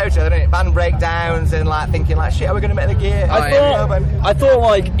comes with the total, doesn't it? Van breakdowns and like thinking like, shit, are we going to make the gear? I thought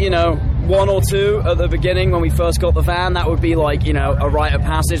like, 1 or 2 at the beginning when we first got the van, that would be like, a rite of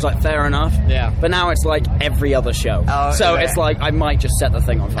passage, like fair enough. Yeah. But now it's like every other show. It's like I might just set the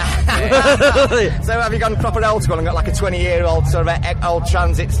thing on fire. So have you gone proper old school and got like a 20-year-old sort of old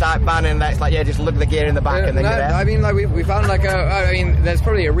transit type van, and that's like, just look at the gear in the back and then you're there? I mean, like we found like there's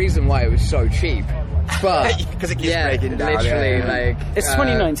probably a reason why it was so cheap. But because it keeps breaking down. Literally, like it's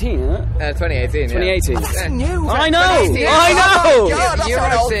 2019, isn't it? 2018. 2018. That's new. I know. God, that's Euro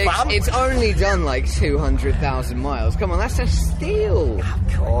an old 6. fan. It's only done like 200,000 miles. Come on, that's a steal.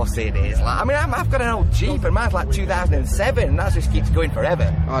 Of course it is. Like, I mean, I've got an old Jeep, and mine's like 2007, and that just keeps going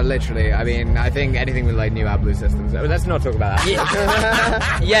forever. Oh, literally. I mean, I think anything with like new AdBlue systems. Let's not talk about that.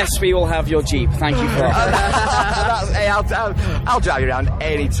 Yeah. Yes, we will have your Jeep. Thank you for that. Hey, I'll drive you around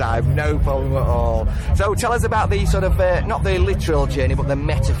anytime, no problem at all. So tell us about the sort of not the literal journey, but the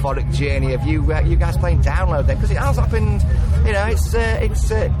metaphoric journey of you guys playing Download then, because it has happened.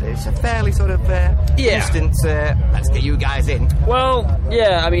 It's a fairly sort of instant. Let's get you guys in. Well,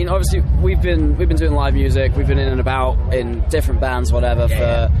 yeah. I mean, obviously we've been doing live music. We've been in and about in different bands, whatever,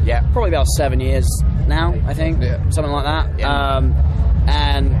 for probably about 7 years now. I think something like that. Yeah.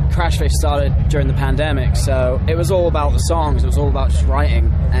 And Crash Face started during the pandemic, so it was all about the songs. It was all about just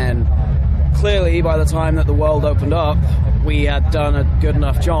writing. And clearly, by the time that the world opened up, we had done a good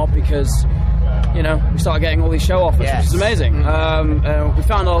enough job because, we started getting all these show offers, which is amazing. We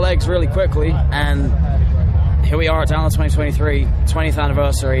found our legs really quickly, and here we are at Download 2023, 20th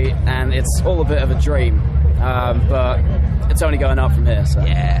anniversary, and it's all a bit of a dream, but it's only going up from here. So.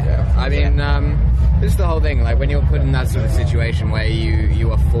 Yeah. I mean, this is the whole thing. Like, when you're put in that sort of situation where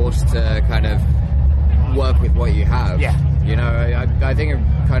you are forced to kind of work with what you have. Yeah. You know, I think it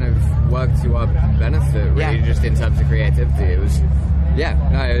kind of worked to our benefit, really, just in terms of creativity. It was,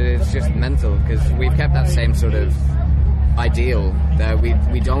 it's just mental, because we've kept that same sort of ideal that we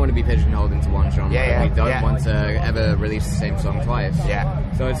don't want to be pigeonholed into one genre. We don't want to ever release the same song twice.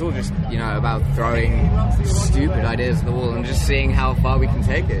 So it's all just, you know, about throwing stupid ideas at the wall and just seeing how far we can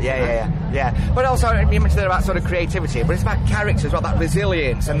take it. But also, you mentioned that about sort of creativity, but it's about character as well, that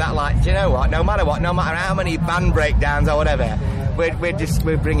resilience and that, like, do you know what, no matter how many band breakdowns or whatever,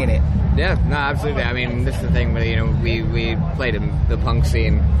 we're bringing it. Yeah, no, absolutely. I mean, this is the thing where, you know, we played in the punk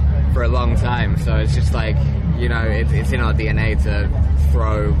scene for a long time, so it's just like, you know, it's in our DNA to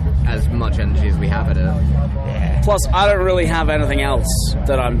throw as much energy as we have at it. Plus, I don't really have anything else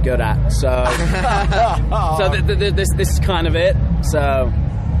that I'm good at, so this is kind of it. So,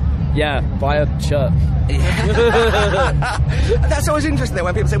 buy a shirt. That's always interesting though,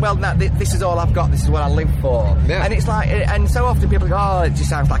 when people say, well, this is all I've got, this is what I live for. And it's like, and so often people go, oh, it just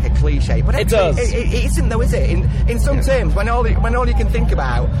sounds like a cliche, but it does. It isn't though, is it? In some terms, when all you can think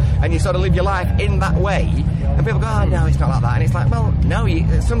about, and you sort of live your life in that way, and people go, oh no, it's not like that, and it's like, well, no,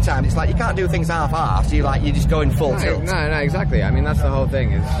 sometimes it's like you can't do things half-assed. You're just going full tilt. No, exactly. I mean, that's the whole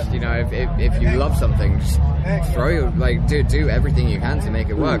thing. Is, you know, if you love something, just do everything you can to make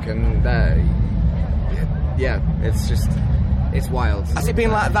it work, and it's wild. Has it been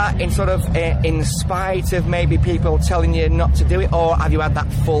like that in sort of in spite of maybe people telling you not to do it, or have you had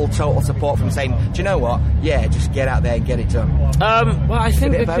that full total support from saying, do you know what? Yeah, just get out there and get it done. Well, I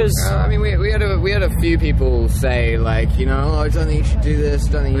think because I mean, we had a few people say, like, you know, I don't think you should do this,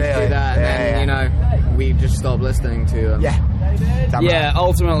 don't think you should do that, and then you know, we just stopped listening to them.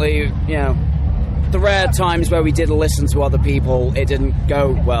 Ultimately, you know, the rare times where we did listen to other people, it didn't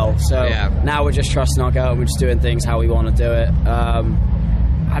go well. So now we're just trusting our gut and we're just doing things how we want to do it.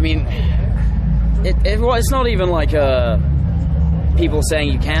 I mean, it's not even like people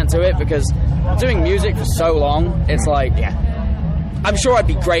saying you can't do it, because doing music for so long, it's like, I'm sure I'd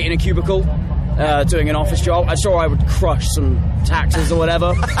be great in a cubicle doing an office job. I'm sure I would crush some taxes or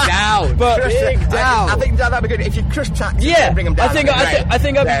whatever. Down, but big down. I think that'd be good if you crush taxes. And bring them down. I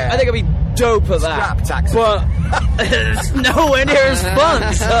think I'd be dope at that. Scrap taxes. But it's nowhere near as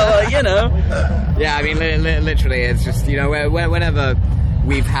fun. So you know. Yeah, I mean, literally, it's just, you know, whenever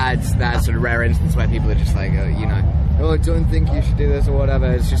we've had that sort of rare instance where people are just like, you know, oh, I don't think you should do this or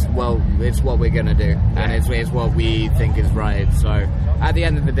whatever. It's just, well, it's what we're gonna do, and it's what we think is right. So at the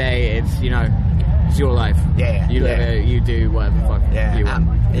end of the day, it's, you know, it's your life. You live it. You do whatever the fuck you want.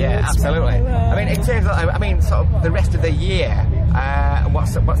 Absolutely. I mean, in terms of, sort of the rest of the year,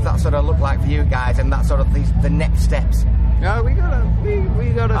 what's that sort of look like for you guys, and that sort of the next steps? No, we got a.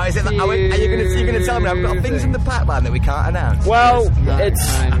 Are you going to tell me I've got things in the pipeline that we can't announce? Well, it's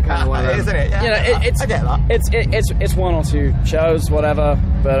kind of isn't it? Yeah. You know, I get that. It's one or two shows, whatever.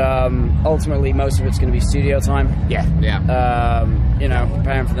 But ultimately, most of it's going to be studio time. Yeah. You know,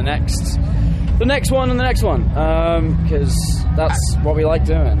 preparing for the next one and the next one, because that's what we like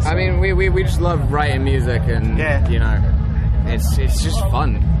doing. So. I mean, we just love writing music, and you know, it's just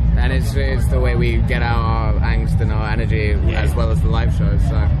fun. And it's the way we get out our angst and our energy, as well as the live shows.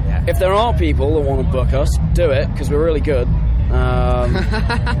 So, if there are people that want to book us, do it, because we're really good.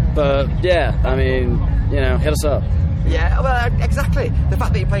 But I mean, you know, hit us up. Yeah, well, exactly. The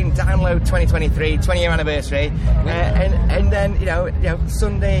fact that you're playing Download 2023, 20-year anniversary, and then you know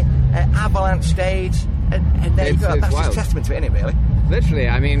Sunday Avalanche stage, and there you go. That's just a testament to it, isn't it? Really. Literally,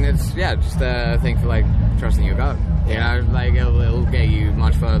 I mean, it's just a thing for like trusting your gut. You know, like it'll get you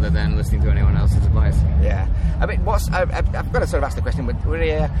much further than listening to anyone else's advice. Yeah, I mean, I've got to sort of ask the question. We're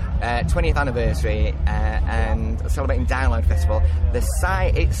here, 20th anniversary, and celebrating Download Festival. The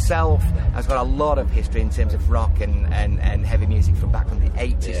site itself has got a lot of history in terms of rock and heavy music from back from the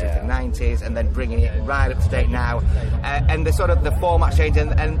 80s to the 90s, and then bringing it right up to date now. And the sort of the format's changed,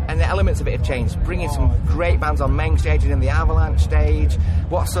 and the elements of it have changed. Bringing some great bands on main stage and in the Avalanche stage.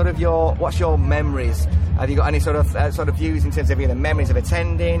 What's your memories? Have you got any sort of views in terms of either memories of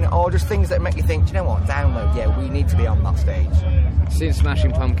attending, or just things that make you think, do you know what, Download, we need to be on that stage? Seeing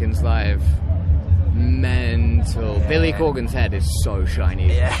Smashing Pumpkins live, mental. Billy Corgan's head is so shiny.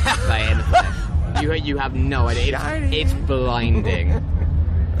 Like in the flesh. You have no idea. It's blinding.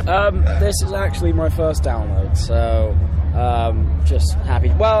 This is actually my first Download, so just happy.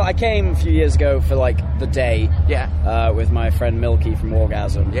 Well, I came a few years ago for like the day, with my friend Milky from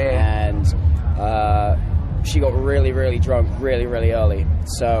Orgasm, and she got really, really drunk really, really early,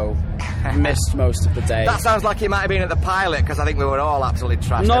 so missed most of the day. That sounds like it might have been at the pilot, because I think we were all absolutely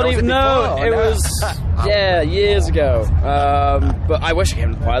trashed. Not even, no, it was, years ago. But I wish I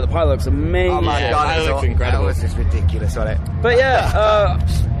came to the pilot. The pilot looks amazing. Oh my God, it looks incredible. It was just ridiculous, wasn't it? But yeah,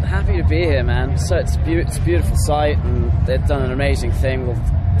 happy to be here, man. So it's a beautiful site, and they've done an amazing thing with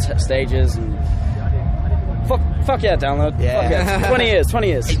stages, and fuck yeah, Download. Yeah. Fuck yeah. 20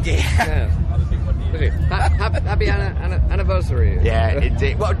 years. Indeed. Happy anniversary. Yeah,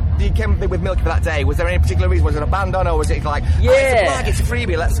 indeed. Well, you came with Milky for that day. Was there any particular reason? Was it a band on, or was it like, it's a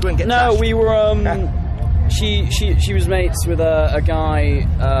freebie, let's go and get No, trashed? we were, she was mates with a guy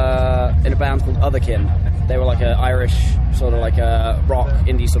in a band called Otherkin. They were like an Irish, sort of like a rock,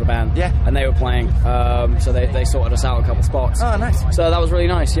 indie sort of band. Yeah. And they were playing, so they sorted us out a couple spots. Oh, nice. So that was really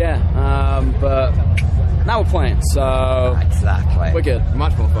nice, yeah. But now we're playing, so... Exactly. We're good.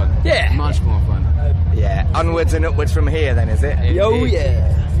 Much more fun. Yeah. Much more fun. Yeah. Onwards and upwards from here, then, is it? Indeed. Oh,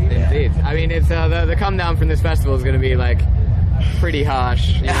 yeah. Indeed. I mean, it's the come down from this festival is going to be, like, pretty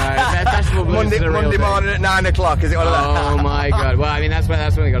harsh. You know, festival blues Monday morning at 9 o'clock, is it one of that? Oh, my God. Well, I mean, that's when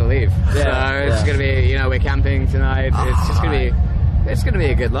we got to leave. Yeah. So it's going to be, we're camping tonight. It's just going to be... It's going to be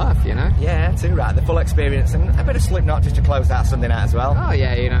a good laugh, Yeah, too right. The full experience and a bit of Slipknot just to close that Sunday night as well. Oh,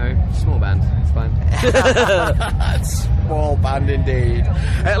 yeah, small band. It's fine. Small band indeed.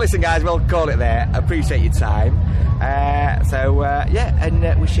 Listen, guys, we'll call it there. Appreciate your time. And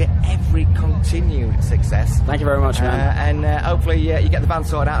wish you every continued success. Thank you very much, man. And hopefully you get the van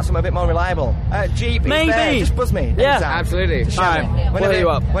sorted out, something a bit more reliable. Jeep, maybe. There. Just buzz me. Yeah, anytime. Absolutely. Just shout me. We'll hit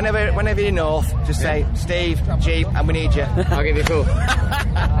you up. Whenever you're north, just say, Steve, Jeep, and we need you. I'll give you a call.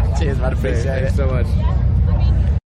 Cheers, man. Appreciate it so much.